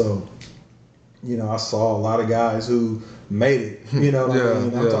mean? So, I saw a lot of guys who made it. You know what I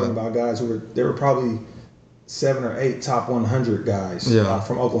mean? I'm talking about guys there were probably 7 or 8 top 100 guys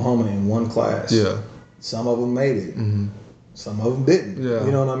from Oklahoma in one class. Yeah. Some of them made it. Some of them didn't. Yeah.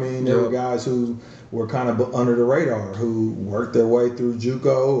 You know what I mean? There were guys who were kind of under the radar, who worked their way through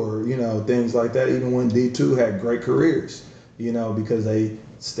JUCO or, things like that, even when D2 had great careers, because they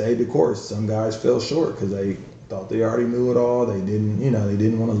stayed the course. Some guys fell short because they thought they already knew it all. They didn't, they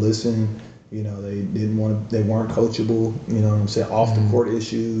didn't want to listen. They weren't coachable, you know what I'm saying? Off the court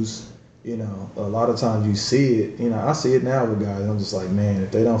issues, a lot of times you see it, I see it now with guys. I'm just like, man,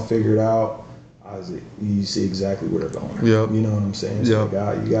 if they don't figure it out, you see exactly where they're going. Yep. You know what I'm saying? So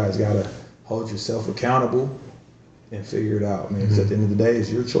you guys got to hold yourself accountable and figure it out, man. Because at the end of the day,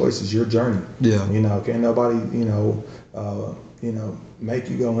 it's your choice, it's your journey. Yeah. Can't nobody, make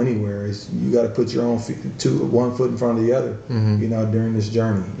you go anywhere. You got to put your own one foot in front of the other, during this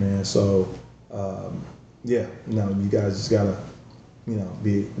journey, man. So, you guys just got to,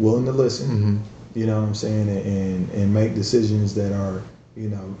 be willing to listen, you know what I'm saying, and make decisions that are,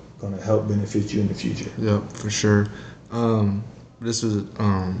 going to help benefit you in the future. Yep, for sure. This was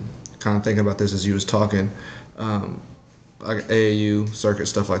kind of thinking about this as you was talking, like AAU circuit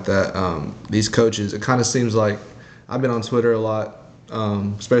stuff like that. These coaches, it kind of seems like I've been on Twitter a lot,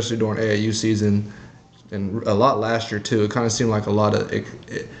 especially during AAU season, and a lot last year too. It kind of seemed like a lot of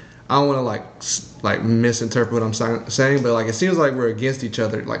I don't want to like misinterpret what I'm saying, but like it seems like we're against each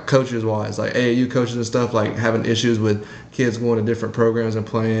other, like coaches wise, like AAU coaches and stuff, like having issues with kids going to different programs and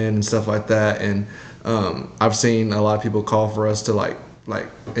playing and stuff like that. And I've seen a lot of people call for us to like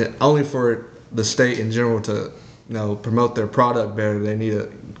only for the state in general to promote their product better. They need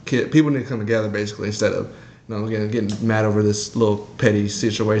people need to come together basically instead of getting mad over this little petty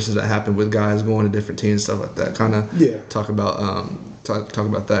situations that happen with guys going to different teams and stuff like that. Kind of talk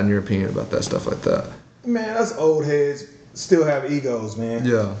about that in your opinion about that stuff like that. Man, us old heads still have egos, man.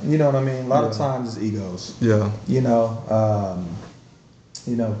 Yeah. You know what I mean? A lot of times it's egos. Yeah.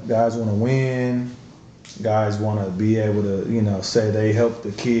 Guys want to win. Guys want to be able to, say they help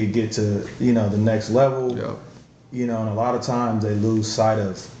the kid get to, the next level. Yeah. And a lot of times they lose sight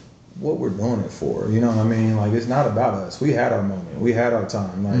of what we're doing it for. You know what I mean? Like, it's not about us. We had our moment. We had our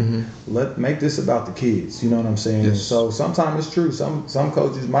time. Like, let's make this about the kids. You know what I'm saying? Yes. So sometimes it's true. Some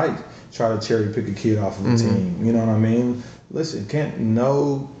coaches might try to cherry pick a kid off of a team. You know what I mean? Listen,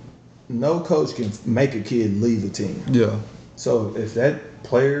 no coach can make a kid leave a team. Yeah. So if that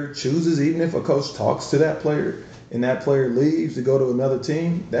player chooses, even if a coach talks to that player and that player leaves to go to another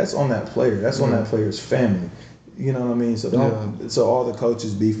team, that's on that player. That's on that player's family. You know what I mean? So so all the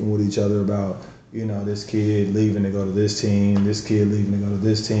coaches beefing with each other about, this kid leaving to go to this team, this kid leaving to go to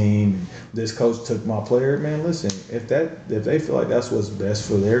this team, and this coach took my player. Man, listen, if they feel like that's what's best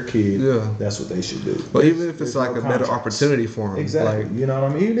for their kid, that's what they should do. But even if it's like a better opportunity for them. Exactly. Like, you know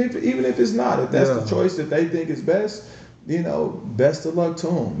what I mean? Even if it's not, if that's the choice that they think is best, best of luck to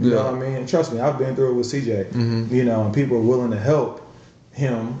them. You know what I mean? And trust me, I've been through it with CJ, and people are willing to help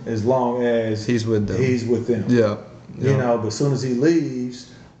him as long as he's with them. Yeah. But as soon as he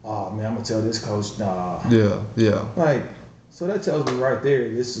leaves, oh man, I'm gonna tell this coach, nah. Yeah. Like, so that tells me right there,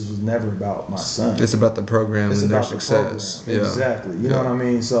 this was never about my son. It's about the program and their success. Yeah. Exactly. You know what I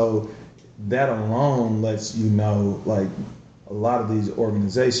mean? So that alone lets you know, like, a lot of these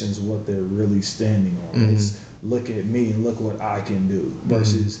organizations, what they're really standing on. It's look at me and look what I can do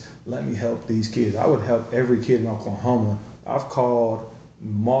versus let me help these kids. I would help every kid in Oklahoma. I've called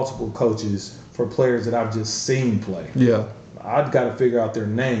multiple coaches for players that I've just seen play. Yeah. I'd got to figure out their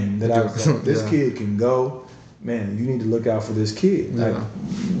name. That I was like, this kid can go. Man, you need to look out for this kid. Like,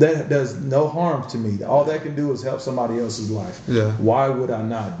 that does no harm to me. All that can do is help somebody else's life. Yeah. Why would I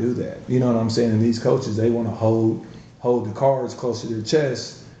not do that? You know what I'm saying? And these coaches, they want to hold the cards close to their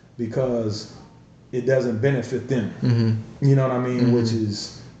chest because it doesn't benefit them. Mm-hmm. You know what I mean? Mm-hmm. Which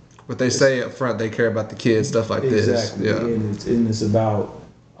is what they say up front. They care about the kids, stuff like this. Exactly. Yeah. And it's about,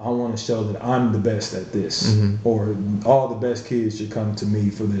 I want to show that I'm the best at this, or all the best kids should come to me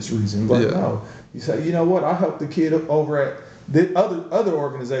for this reason. But no, you say, you know what? I helped the kid over at the other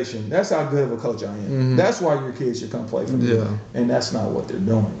organization. That's how good of a coach I am. Mm-hmm. That's why your kids should come play for me. Yeah. And that's not what they're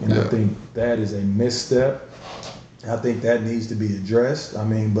doing. And I think that is a misstep. I think that needs to be addressed. I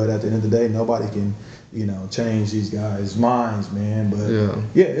mean, but at the end of the day, nobody can, change these guys' minds, man. But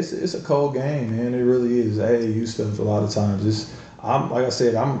it's a cold game, man. It really is. AAU stuff a lot of times. Like I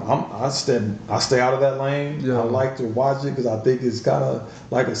said, I stay out of that lane. Yeah. I like to watch it because I think it's kind of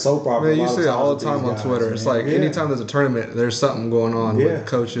like a soap opera. Man, you see it all the time on Twitter. Man. It's like anytime there's a tournament, there's something going on with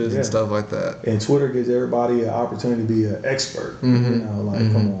coaches and stuff like that. And Twitter gives everybody an opportunity to be an expert.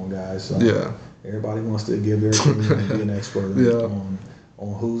 Mm-hmm. Come on, guys. So everybody wants to give their opinion and be an expert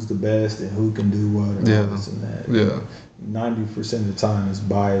on who's the best and who can do what and all this and that. Yeah. 90% of the time is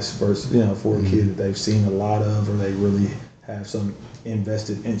biased versus for a kid that they've seen a lot of or they really have some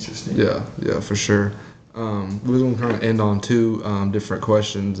invested interest in. Yeah, for sure. We're going to kind of end on two different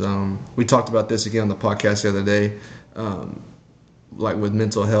questions. We talked about this again on the podcast the other day, like with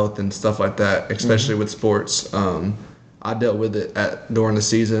mental health and stuff like that, especially with sports. I dealt with it during the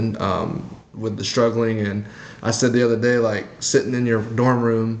season with the struggling, and I said the other day, like sitting in your dorm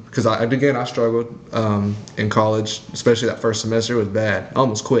room, because I struggled in college, especially that first semester. It was bad. I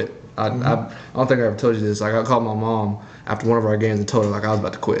almost quit. I don't think I ever told you this. Like I called my mom after one of our games and told her like I was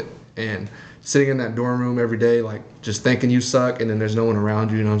about to quit. And sitting in that dorm room every day, like just thinking you suck, and then there's no one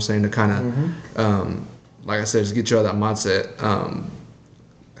around you. You know what I'm saying? To kind of, like I said, just get you out of that mindset.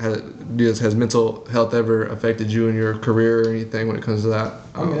 Has mental health ever affected you in your career or anything when it comes to that?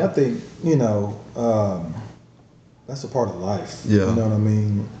 I mean, I think that's a part of life. Yeah. You know what I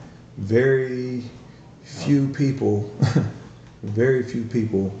mean? Very few people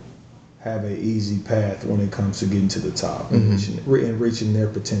have an easy path when it comes to getting to the top and reaching their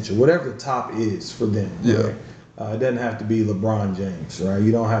potential, whatever the top is for them. Right? It doesn't have to be LeBron James, right?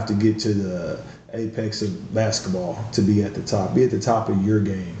 You don't have to get to the apex of basketball to be at the top. Be at the top of your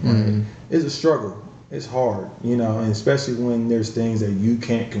game. Right? It's a struggle. It's hard, and especially when there's things that you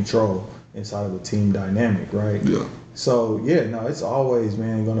can't control inside of a team dynamic, right? Yeah. So it's always,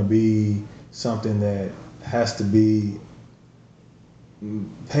 man, going to be something that has to be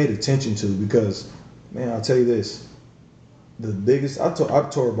paid attention to because, man, I'll tell you this: the biggest I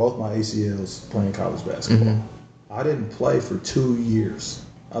tore both my ACLs playing college basketball. I didn't play for 2 years.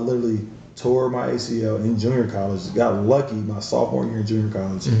 I literally tore my ACL in junior college. Got lucky my sophomore year in junior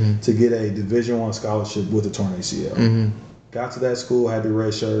college to get a Division I scholarship with a torn ACL. Got to that school, had the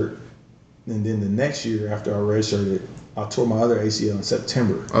red shirt, and then the next year after I redshirted, I tore my other ACL in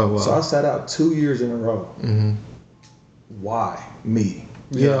September. Oh, wow. So I sat out 2 years in a row. Why me?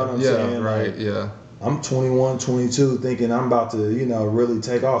 You know what I'm saying? Right. Like, I'm 21, 22, thinking I'm about to, really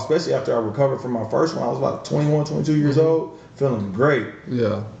take off. Especially after I recovered from my first one. I was about 21, 22 years old, feeling great.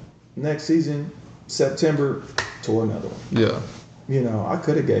 Yeah. Next season, September, tore another one. Yeah. I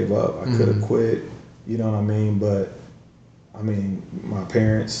could have gave up. I could have quit. You know what I mean? But, my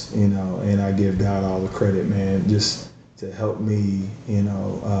parents, and I give God all the credit, man, just to help me,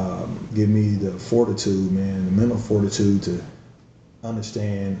 give me the fortitude, man, the mental fortitude to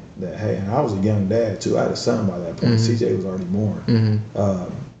understand that, hey, and I was a young dad too. I had a son by that point. CJ was already born.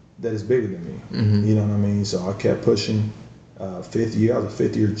 That is bigger than me. You know what I mean? So I kept pushing. Fifth year, I was a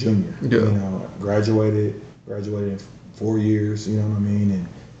fifth-year junior. Graduated in 4 years. You know what I mean?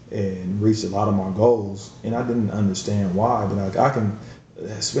 And reached a lot of my goals. And I didn't understand why, but I can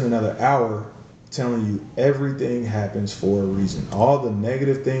spend another hour telling you everything happens for a reason. All the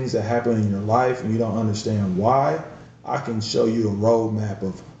negative things that happen in your life and you don't understand why, I can show you a roadmap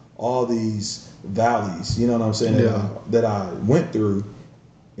of all these valleys, you know what I'm saying, that I went through,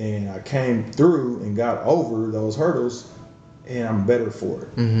 and I came through and got over those hurdles, and I'm better for it.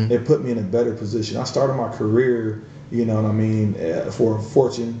 It put me in a better position. I started my career, you know what I mean, for a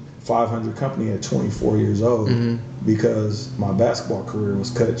Fortune 500 company at 24 years old because my basketball career was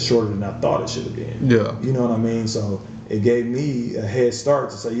cut shorter than I thought it should have been. Yeah. You know what I mean? So it gave me a head start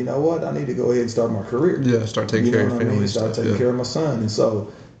to say, you know what, I need to go ahead and start my career. Yeah, start taking care of your family. Start taking care of my son. And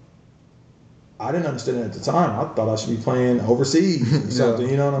so I didn't understand it at the time. I thought I should be playing overseas or something.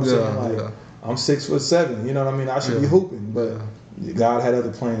 You know what I'm saying? I'm 6'7". You know what I mean? I should be hooping, but God had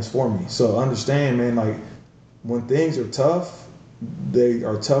other plans for me. So understand, man. Like when things are tough, they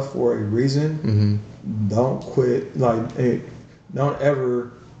are tough for a reason. Don't quit. Like, hey, don't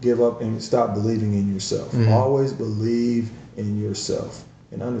ever give up and stop believing in yourself. Always believe in yourself,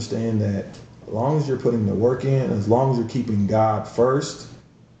 and understand that as long as you're putting the work in, as long as you're keeping God first,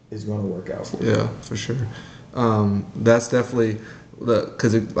 it's going to work out for you. Yeah, for sure. That's definitely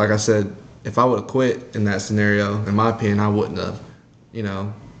because, like I said, if I would have quit in that scenario, in my opinion, I wouldn't have,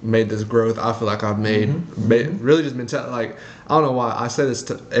 made this growth. I feel like I've made really just mentality. Like, I don't know why I say this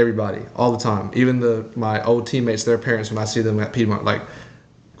to everybody all the time, even my old teammates, their parents, when I see them at Piedmont, like,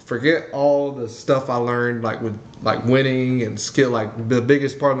 forget all the stuff I learned, like with like winning and skill. Like the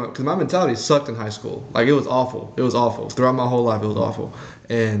biggest part of because my mentality sucked in high school. Like it was awful. It was awful throughout my whole life. It was awful.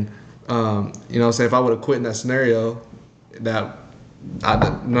 And say if I would have quit in that scenario, none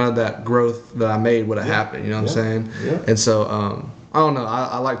of that growth that I made would have happened. You know what I'm saying? Yeah. And so I don't know.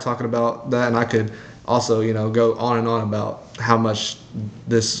 I like talking about that, and I could also go on and on about how much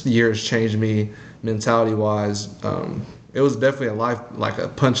this year has changed me mentality wise. It was definitely like a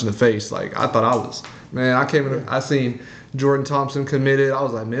punch in the face. Like I thought I came in, I seen Jordan Thompson committed. I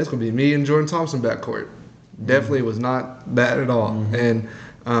was like, man, it's gonna be me and Jordan Thompson backcourt. Definitely was not bad at all. And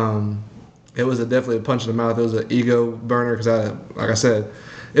it was definitely a punch in the mouth. It was an ego burner because like I said,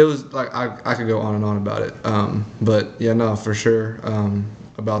 it was like I could go on and on about it. But yeah, no, for sure.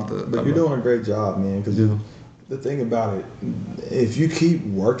 But you're doing a great job, man. Because the thing about it, if you keep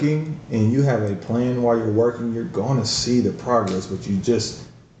working and you have a plan while you're working, you're going to see the progress. But you just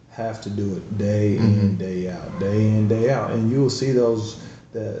have to do it day in, day out, and you will see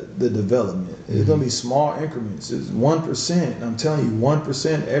the development. It's going to be small increments. It's 1%. I'm telling you,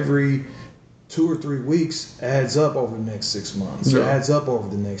 1% every 2 or 3 weeks adds up over the next 6 months. It adds up over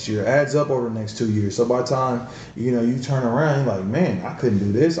the next year. Adds up over the next 2 years. So by the time you turn around, you're like, man, I couldn't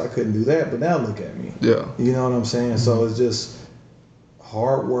do this, I couldn't do that, but now look at me. Yeah. You know what I'm saying? So it's just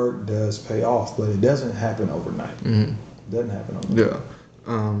hard work does pay off, but it doesn't happen overnight. It doesn't happen overnight.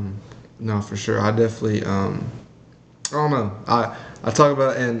 Yeah. No, for sure. I definitely. I don't know. I talk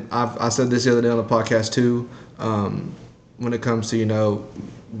about it, and I said this the other day on the podcast too. When it comes to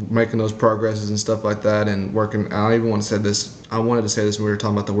making those progresses and stuff like that, and working. I don't even want to say this. I wanted to say this when we were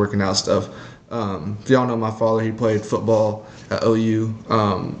talking about the working out stuff. If y'all know my father, he played football at OU,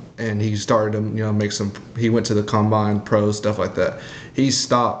 and he started to make some. He went to the combine, pros, stuff like that. He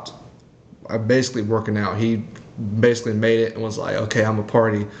stopped basically working out. He basically made it and was like, okay, I'm a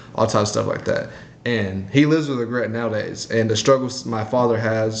party, all types of stuff like that. And he lives with regret nowadays. And the struggles my father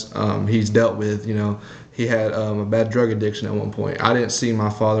has, he's dealt with. He had a bad drug addiction at one point. I didn't see my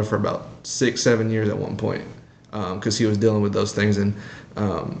father for about 6-7 years at one point because he was dealing with those things. And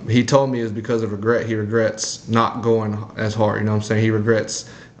he told me it was because of regret. He regrets not going as hard. You know what I'm saying? He regrets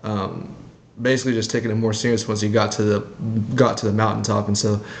basically just taking it more serious once he got to the mountaintop. And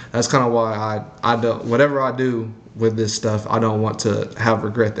so that's kind of why I don't, whatever I do with this stuff, I don't want to have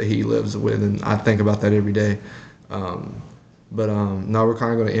regret that he lives with, and I think about that every day. But now we're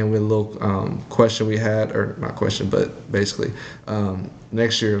kind of going to end with a little question we had, or not question, but basically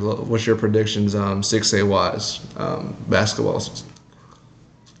next year, what's your predictions 6A wise basketball?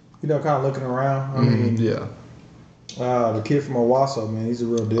 Kind of looking around. I mean, yeah. The kid from Owasso, man, he's a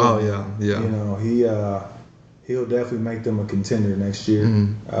real deal. Oh yeah. He'll definitely make them a contender next year.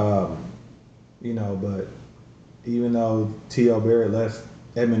 But even though T.L. Barrett left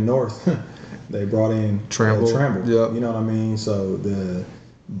Edmond North, they brought in Tramble. Yep. You know what I mean? So the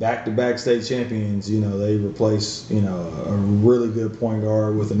back-to-back state champions, they replace, a really good point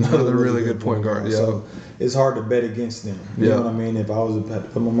guard with another really good point guard. Yeah. So it's hard to bet against them. You know what I mean? If I was to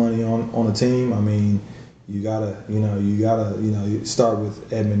put my money on a team, I mean, you gotta start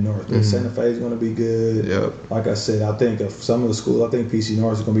with Edmond North. Santa Fe is going to be good. Yep. Like I said, I think of some of the schools. I think PC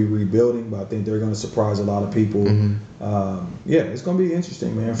North is going to be rebuilding, but I think they're going to surprise a lot of people. It's going to be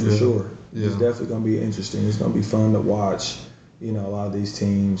interesting, man, for sure. Yeah. It's definitely going to be interesting. It's going to be fun to watch. A lot of these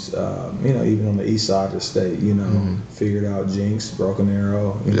teams, even on the east side of the state, figured out Jinx, Broken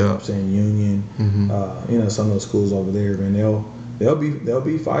Arrow, you know what I'm saying, Union, some of those schools over there, man, they'll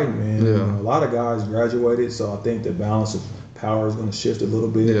be fighting, man. Yeah. A lot of guys graduated, so I think the balance of power is going to shift a little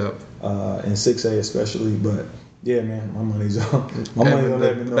bit in 6A especially, but yeah, man, my money's on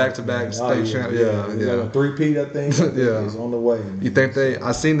that. Back-to-back state champ. Yeah. A 3-peat, I think. Is on the way. Man. You think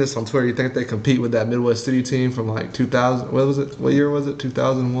I seen this on Twitter. You think they compete with that Midwest City team from like 2000? What was it? What year was it?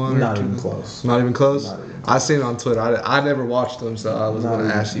 2001? Not even close. Not even close. I seen it on Twitter. I never watched them, so I was going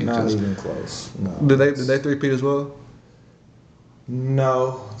to ask you. Not even close. No. Did they 3-peat as well?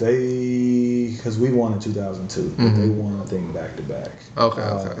 No, because we won in 2002, but they won, I think, back to back.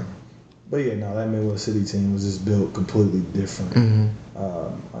 Okay. But yeah, no, that Midwest City team was just built completely different.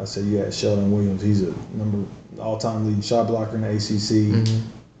 I said you had Sheldon Williams. He's a all-time leading shot blocker in the ACC.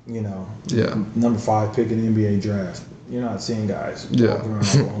 You know, number 5 pick in the NBA draft. You're not seeing guys walking around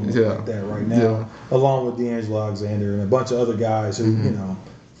Oklahoma like that right now. Along with D'Angelo Alexander and a bunch of other guys who, you know,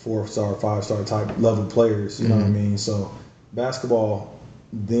 4-star, 5-star type level players. You know what I mean? So basketball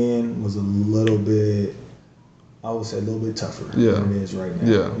then was a little bit, I would say, a little bit tougher than it is right now.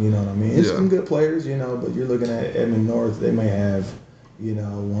 You know what I mean? It's some good players, you know, but you're looking at Edmond North. They may have, you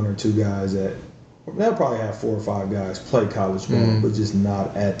know, 1 or 2 guys that they'll probably have 4 or 5 guys play college ball, but just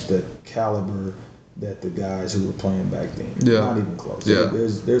not at the caliber that the guys who were playing back then. Not even close.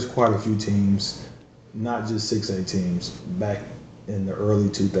 There's quite a few teams, not just 6A teams, back in the early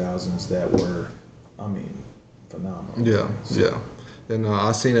 2000s that were, I mean, phenomenal. And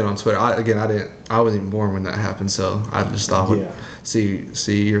I seen it on Twitter. I wasn't even born when that happened, so I just thought I would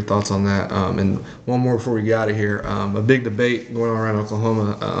see your thoughts on that. And one more before we get out of here. A big debate going on around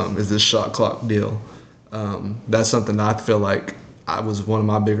Oklahoma is this shot clock deal. That's something that I feel like I was one of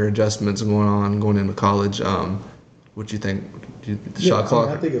my bigger adjustments going into college. What do you think? The shot clock?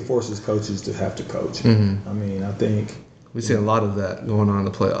 I think it forces coaches to have to coach. I mean, I think we've seen a lot of that going on in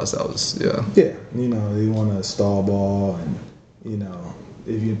the playoffs. That was you know, they want to stall ball, and you know,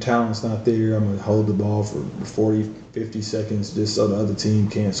 if your talent's not there, I'm gonna hold the ball for 40, 50 seconds just so the other team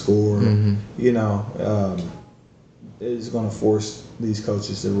can't score. You know, it's going to force these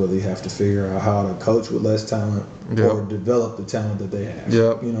coaches to really have to figure out how to coach with less talent or develop the talent that they have.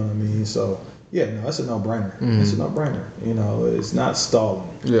 You know what I mean? So, that's a no-brainer. It's a no-brainer. You know, it's not stalling.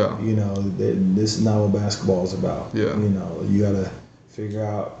 You know, this is not what basketball is about. You know, you got to figure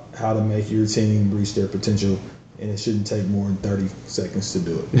out how to make your team reach their potential, and it shouldn't take more than 30 seconds to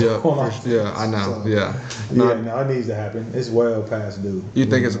do it. I know. So, no, it needs to happen. It's well past due. You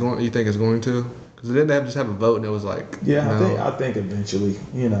think it's going? You think it's going to? Because didn't they just have a vote and it was like... I think eventually,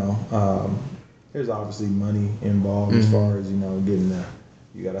 you know, there's obviously money involved as far as, you know, getting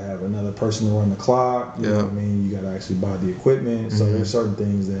you got to have another person to run the clock. You know what I mean? You got to actually buy the equipment. So there's certain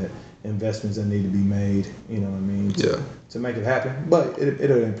things investments that need to be made, you know what I mean, to make it happen. But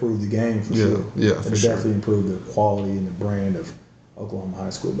it'll improve the game for sure. It'll definitely improve the quality and the brand of Oklahoma high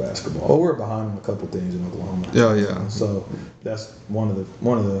school basketball. But we're behind on a couple things in Oklahoma. So that's one of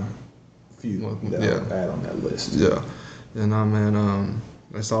the few that I'll add on that list. And man,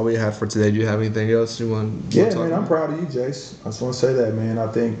 that's all we have for today. Do you have anything else you want? Man, I'm proud of you, Jace. I just want to say that, man. I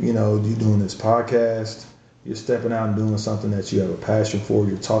think, you know, you doing this podcast, you're stepping out and doing something that you have a passion for.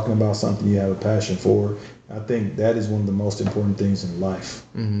 You're talking about something you have a passion for. I think that is one of the most important things in life.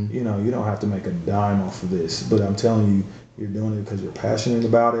 You know, you don't have to make a dime off of this, but I'm telling you, you're doing it because you're passionate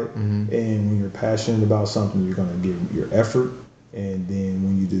about it. And when you're passionate about something, you're going to give your effort. And then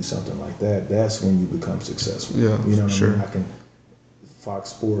when you do something like that, that's when you become successful. You know what I mean? I can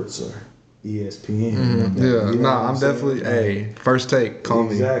Fox Sports or ESPN. I'm definitely first take. Call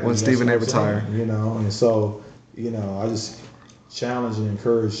me when Stephen A. retire. You know, and so, you know, I just challenge and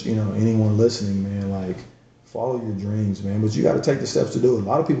encourage, you know, anyone listening, man, like, follow your dreams, man. But you got to take the steps to do it. A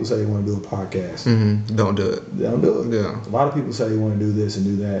lot of people say they want to do a podcast. Don't do it. They don't do it. A lot of people say they want to do this and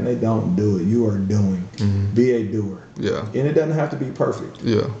do that, and they don't do it. You are doing. Be a doer. And it doesn't have to be perfect.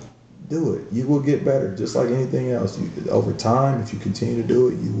 Do it. You will get better, just like anything else. Over time, if you continue to do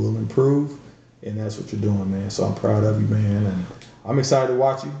it, you will improve, and that's what you're doing, man. So I'm proud of you, man, and I'm excited to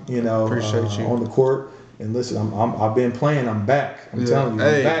watch you. You know, appreciate you on the court. And listen, I've been playing. I'm back. I'm telling you,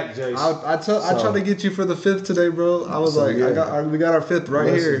 I'm back, Jace. I tried to get you for the 5th today, bro. I was we got our 5th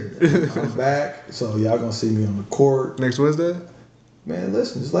right here. I'm back, so y'all gonna see me on the court next Wednesday. Man,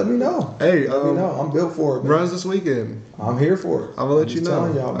 listen, just let me know. Hey, let me know. I'm built for it, man. Runs this weekend. I'm here for it. I'm gonna let you know.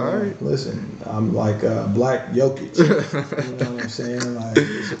 Telling y'all, man. All right. Listen, I'm like Black Jokic. You know what I'm saying? Like,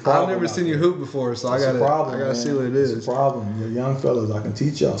 it's a problem. I've never seen you hoop before, so I gotta see what it is. It's a problem. You're young fellas. I can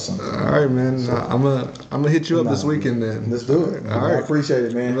teach y'all something. All right, man. So, I'm gonna hit you up this weekend then. Let's do it. All right. I appreciate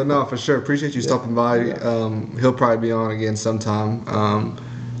it, man. But no, for sure. Appreciate you stopping by. He'll probably be on again sometime.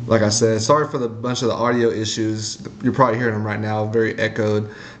 Like I said, sorry for the bunch of the audio issues. You're probably hearing them right now, very echoed.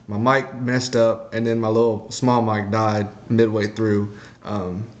 My mic messed up, and then my little small mic died midway through.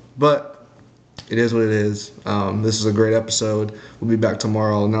 But it is what it is. This is a great episode. We'll be back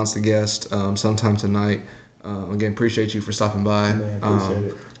tomorrow. I'll announce the guest sometime tonight. Again, appreciate you for stopping by. Man, appreciate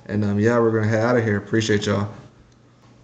it. And we're going to head out of here. Appreciate y'all.